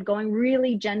started going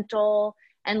really gentle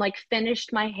and like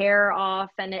finished my hair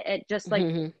off. And it just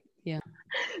like, yeah,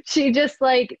 she just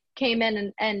like came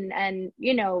in and,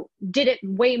 you know, did it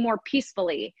way more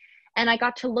peacefully. And I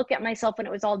got to look at myself when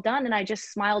it was all done, and I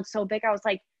just smiled so big. I was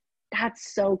like,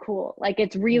 that's so cool. Like,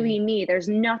 it's really me. There's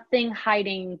nothing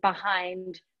hiding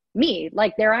behind me.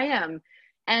 Like, there I am.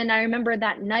 And I remember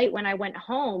that night when I went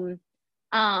home,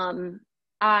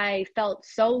 I felt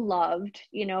so loved,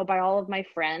 you know, by all of my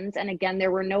friends. And again,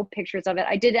 there were no pictures of it.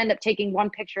 I did end up taking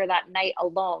one picture that night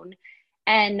alone.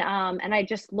 And I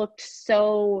just looked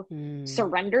so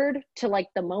surrendered to like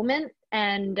the moment.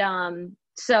 And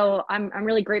so I'm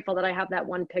really grateful that I have that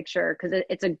one picture, because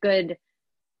it's a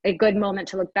good moment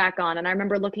to look back on. And I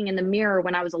remember looking in the mirror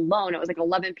when I was alone. It was like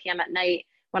 11 p.m. at night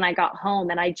when I got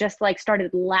home, and I just like started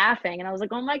laughing, and I was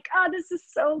like, oh my God, this is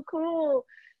so cool.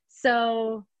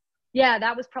 So yeah,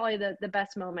 that was probably the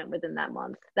best moment within that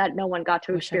month that no one got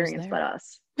to experience but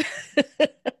us.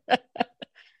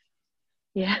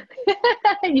 Yeah.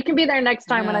 You can be there next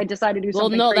time when I decide to do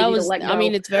something crazy to let go. I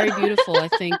mean, it's very beautiful. I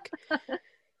think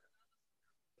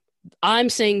I'm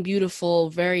saying beautiful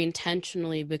very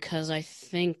intentionally, because I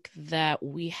think that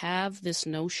we have this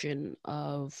notion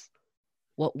of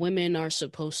what women are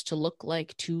supposed to look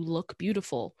like to look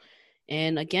beautiful.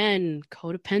 And again,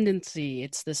 codependency.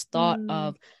 It's this thought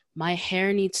of, my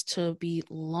hair needs to be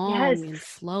long and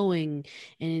flowing,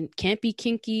 and it can't be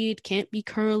kinky. It can't be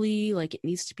curly. Like, it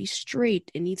needs to be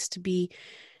straight. It needs to be,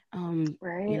 you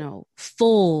know,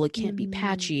 full. It can't be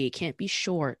patchy. It can't be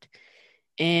short.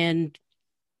 And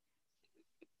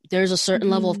there's a certain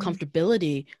level of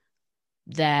comfortability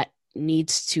that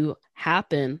needs to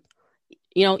happen.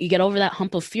 You know, you get over that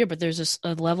hump of fear, but there's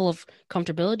a level of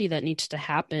comfortability that needs to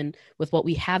happen with what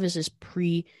we have as this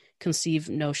preconceived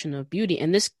notion of beauty.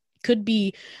 And this could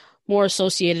be more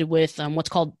associated with what's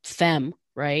called femme,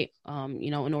 right? You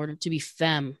know, in order to be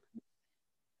femme,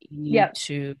 you need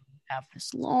to have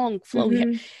this long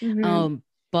flowy hair.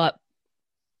 But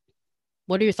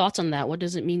what are your thoughts on that? What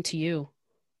does it mean to you?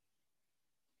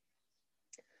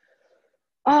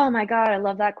 Oh my God, I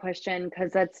love that question,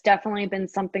 because that's definitely been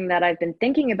something that I've been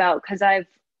thinking about, because I've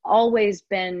always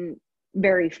been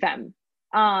very femme.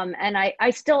 And I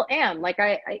still am. Like,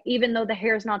 I even though the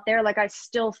hair is not there, like, I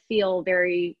still feel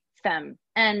very femme.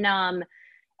 And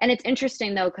it's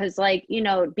interesting though, because like, you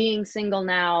know, being single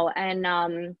now,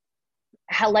 and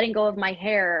letting go of my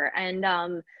hair,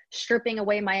 and stripping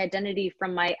away my identity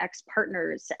from my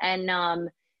ex-partners,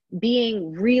 and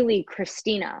being really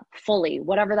Christina fully,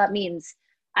 whatever that means.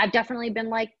 I've definitely been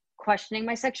like questioning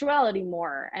my sexuality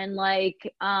more, and like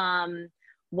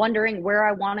wondering where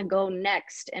I want to go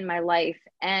next in my life,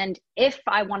 and if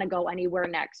I want to go anywhere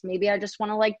next. Maybe I just want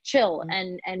to like chill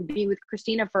and be with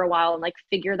Christina for a while and like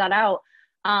figure that out.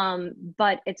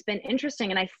 But it's been interesting,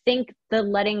 and I think the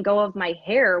letting go of my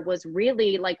hair was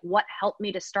really like what helped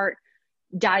me to start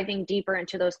diving deeper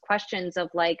into those questions of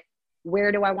like,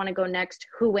 where do I want to go next?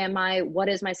 Who am I? What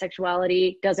is my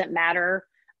sexuality? Does it matter?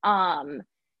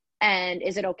 And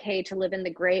is it okay to live in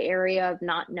the gray area of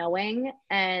not knowing?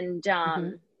 And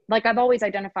like, I've always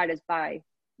identified as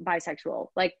bisexual.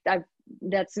 Like,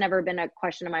 that's never been a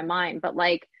question in my mind, but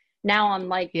like now I'm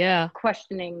like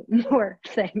questioning more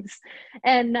things.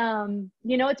 And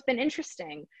you know, it's been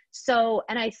interesting. So,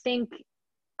 and I think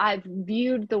I've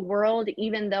viewed the world,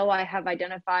 even though I have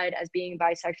identified as being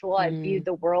bisexual, I've viewed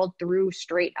the world through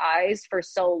straight eyes for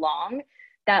so long,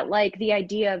 that like the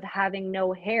idea of having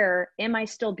no hair, am I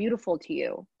still beautiful to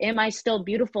you? Am I still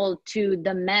beautiful to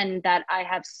the men that I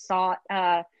have sought,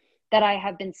 that I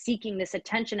have been seeking this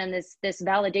attention and this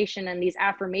validation and these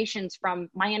affirmations from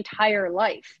my entire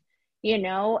life, you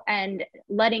know, and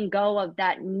letting go of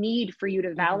that need for you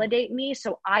to validate me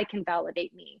so I can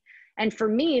validate me. And for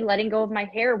me, letting go of my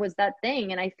hair was that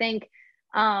thing. And I think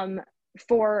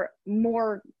for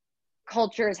more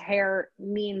cultures, hair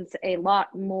means a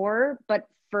lot more. But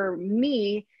for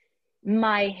me,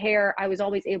 my hair, I was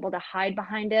always able to hide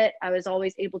behind it. I was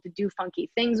always able to do funky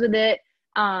things with it.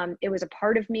 It was a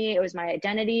part of me. It was my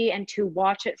identity. And to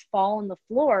watch it fall on the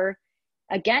floor,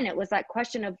 again, it was that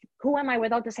question of, who am I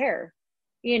without this hair?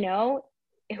 You know,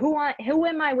 who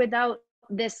am I without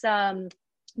this,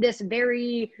 this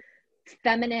very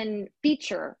feminine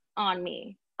feature on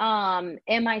me?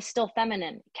 Am I still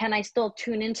feminine? Can I still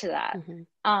tune into that?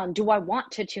 Do I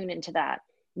want to tune into that?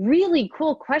 Really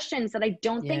cool questions that I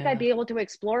don't think I'd be able to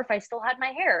explore if I still had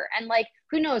my hair. And like,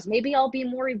 who knows, maybe I'll be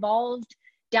more evolved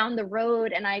down the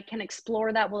road and I can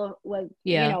explore that with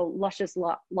you know, luscious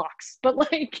locks. But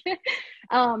like,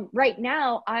 right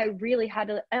now I really had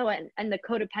to, and the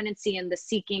codependency and the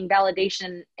seeking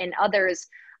validation in others.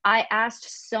 I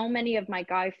asked so many of my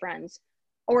guy friends,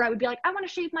 or I would be like, I want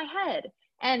to shave my head.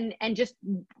 And just,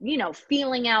 you know,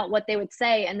 feeling out what they would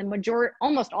say. And the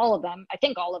almost all of them, I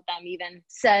think all of them even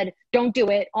said, don't do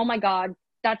it. Oh my God,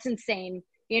 that's insane.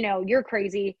 You know, you're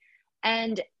crazy.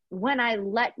 And when I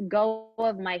let go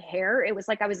of my hair, it was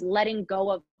like I was letting go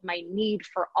of my need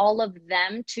for all of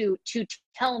them to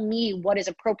tell me what is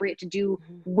appropriate to do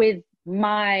with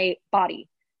my body,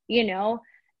 you know?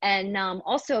 And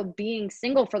also being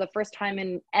single for the first time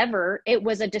in ever, it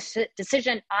was a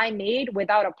decision I made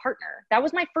without a partner. That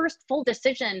was my first full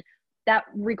decision that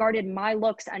regarded my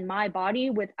looks and my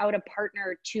body without a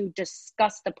partner to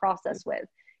discuss the process with.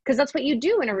 Because that's what you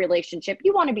do in a relationship.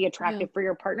 You want to be attractive for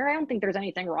your partner. I don't think there's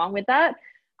anything wrong with that.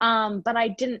 But I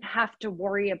didn't have to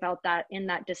worry about that in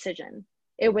that decision.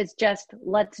 It was just,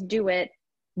 let's do it.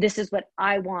 This is what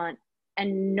I want.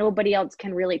 And nobody else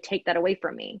can really take that away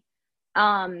from me.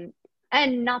 And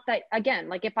not that, again,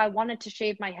 like if I wanted to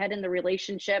shave my head in the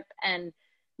relationship and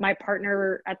my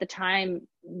partner at the time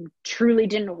truly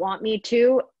didn't want me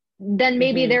to, then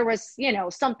maybe there was, you know,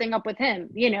 something up with him,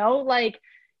 you know, like,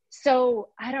 so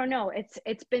I don't know.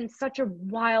 It's been such a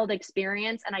wild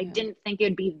experience. And I didn't think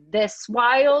it'd be this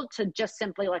wild to just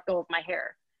simply let go of my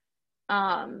hair.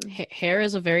 Hair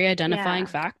is a very identifying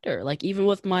factor. Like even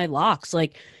with my locks,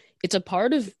 like it's a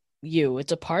part of you.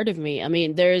 It's a part of me. I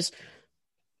mean, there's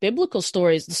biblical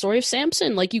stories, the story of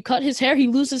Samson, like you cut his hair, he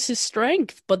loses his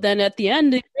strength, but then at the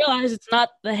end he realized it's not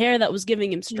the hair that was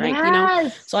giving him strength, you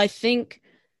know? So I think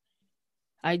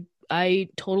I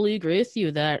totally agree with you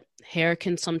that hair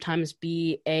can sometimes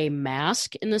be a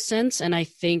mask in a sense, and I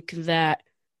think that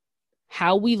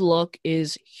how we look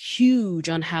is huge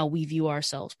on how we view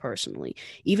ourselves personally,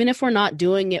 even if we're not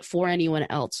doing it for anyone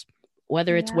else.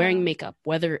 Whether it's wearing makeup,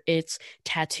 whether it's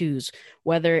tattoos,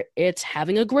 whether it's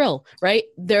having a grill, right?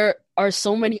 There are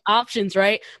so many options,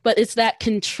 right? But it's that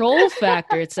control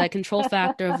factor. It's that control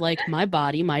factor of like my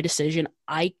body, my decision.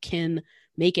 I can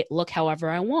make it look however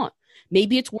I want.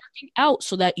 Maybe it's working out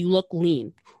so that you look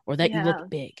lean or that you look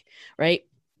big, right?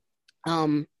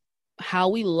 How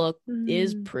we look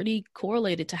is pretty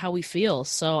correlated to how we feel.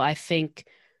 So I think,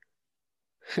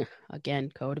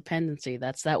 again, codependency,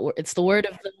 that's that word. It's the word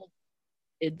of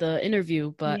the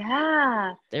interview, but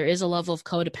there is a level of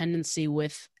codependency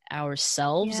with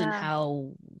ourselves and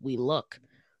how we look,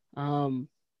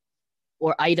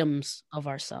 or items of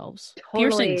ourselves.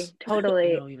 Piercings,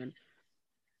 totally. You know, even.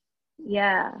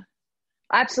 Yeah,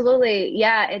 absolutely.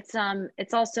 Yeah,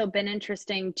 it's also been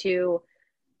interesting to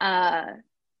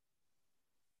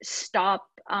stop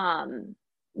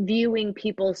viewing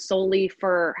people solely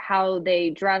for how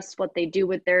they dress, what they do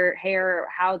with their hair,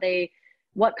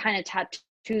 what kind of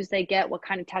tattoos they get, what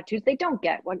kind of tattoos they don't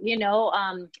get, what, you know,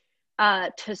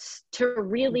 to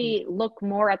really look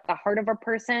more at the heart of a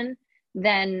person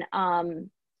than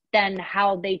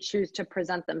how they choose to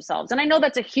present themselves. And I know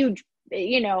that's a huge,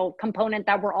 you know, component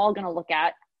that we're all going to look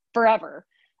at forever.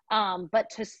 But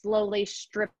to slowly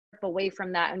strip away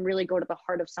from that and really go to the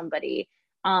heart of somebody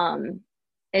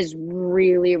is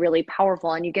really, really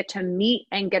powerful. And you get to meet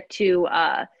and get to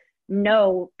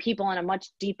know people on a much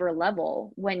deeper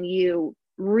level when you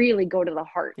really go to the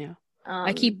heart. Yeah.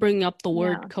 I keep bringing up the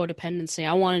word codependency.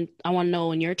 I want to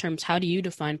know in your terms, how do you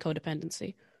define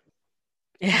codependency?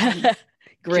 Yeah.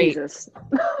 Great. Jesus.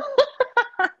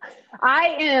 I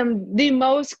am the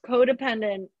most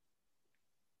codependent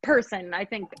person I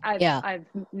think I've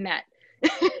met.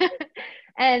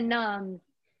 And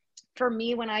for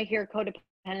me, when I hear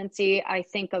codependency, I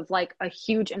think of like a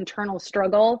huge internal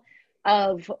struggle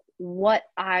of what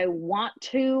I want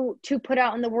to put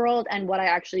out in the world and what I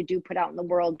actually do put out in the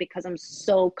world, because I'm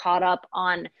so caught up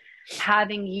on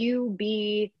having you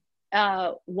be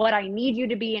what I need you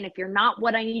to be. And if you're not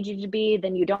what I need you to be,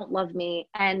 then you don't love me.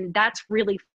 And that's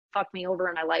really fucked me over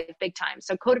in my life big time.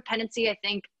 So codependency, I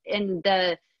think in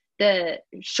the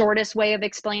shortest way of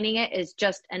explaining it is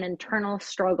just an internal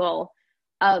struggle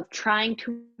of trying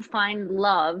to find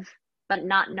love, but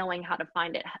not knowing how to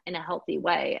find it in a healthy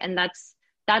way. And that's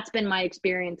been my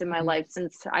experience in my life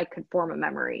since I could form a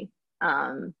memory.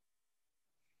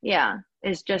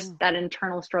 It's just that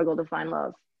internal struggle to find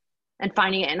love and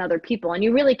finding it in other people. And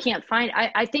you really can't find,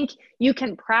 I think you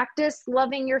can practice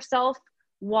loving yourself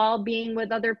while being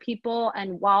with other people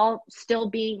and while still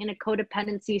being in a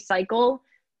codependency cycle,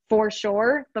 for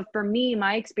sure. But for me,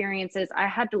 my experience is I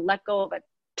had to let go of a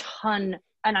ton,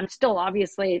 and I'm still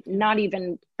obviously not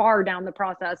even far down the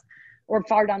process or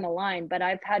far down the line, but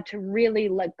I've had to really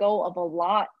let go of a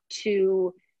lot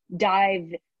to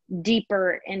dive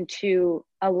deeper into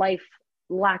a life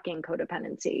lacking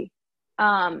codependency.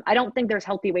 I don't think there's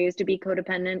healthy ways to be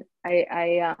codependent.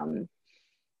 I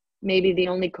maybe the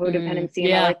only codependency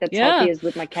in my life that's healthy is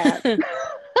with my cat.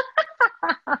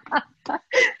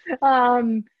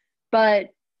 But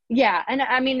yeah. And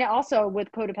I mean, also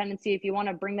with codependency, if you want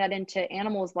to bring that into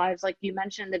animals' lives, like you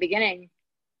mentioned in the beginning,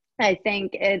 I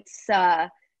think it's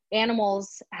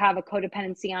animals have a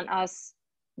codependency on us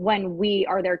when we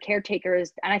are their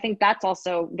caretakers. And I think that's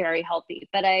also very healthy.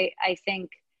 But I think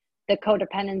the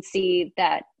codependency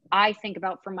that I think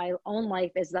about for my own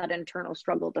life is that internal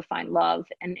struggle to find love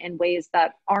in ways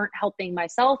that aren't helping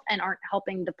myself and aren't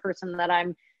helping the person that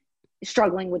I'm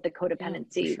struggling with the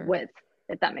codependency with,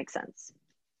 if that makes sense.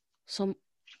 So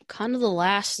kind of the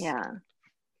last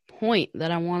point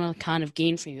that I want to kind of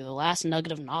gain from you, the last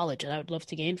nugget of knowledge that I would love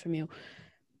to gain from you,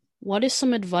 what is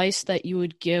some advice that you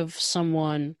would give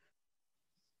someone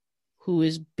who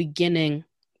is beginning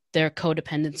their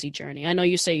codependency journey? I know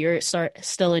you say you're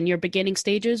still in your beginning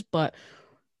stages, but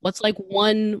what's like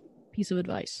one piece of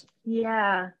advice?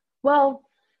 Yeah. Well,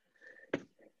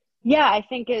 yeah, I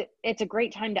think it's a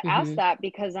great time to ask that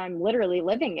because I'm literally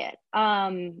living it.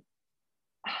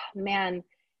 Man,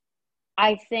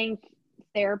 I think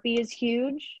therapy is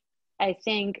huge. I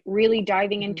think really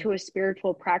diving into a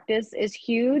spiritual practice is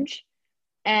huge.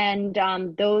 And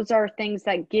those are things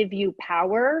that give you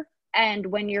power. And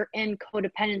when you're in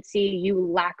codependency, you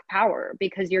lack power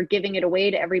because you're giving it away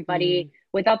to everybody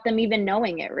without them even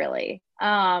knowing it, really.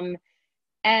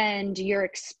 And you're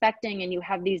expecting and you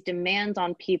have these demands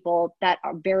on people that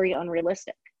are very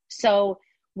unrealistic. So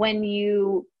when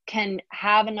you can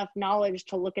have enough knowledge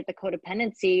to look at the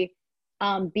codependency,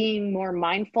 being more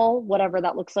mindful, whatever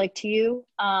that looks like to you.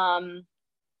 And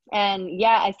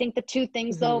yeah, I think the two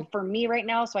things though, for me right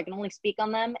now, so I can only speak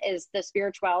on them, is the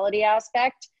spirituality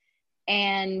aspect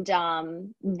and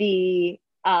the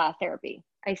therapy.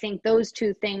 I think those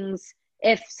two things,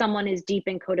 if someone is deep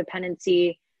in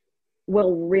codependency,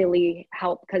 will really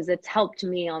help because it's helped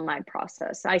me on my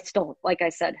process. I still, like I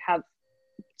said, have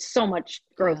so much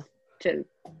growth to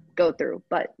go through,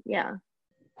 but yeah.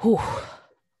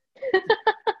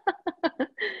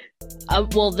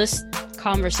 Well, this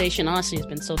conversation honestly has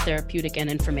been so therapeutic and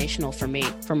informational for me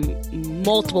from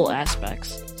multiple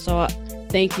aspects. So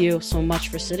thank you so much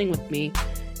for sitting with me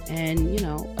and,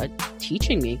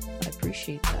 teaching me. I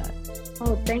appreciate that.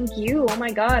 Oh, thank you. Oh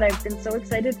my God. I've been so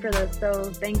excited for this. So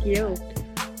thank you.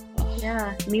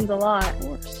 Yeah, it means a lot. Of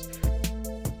course.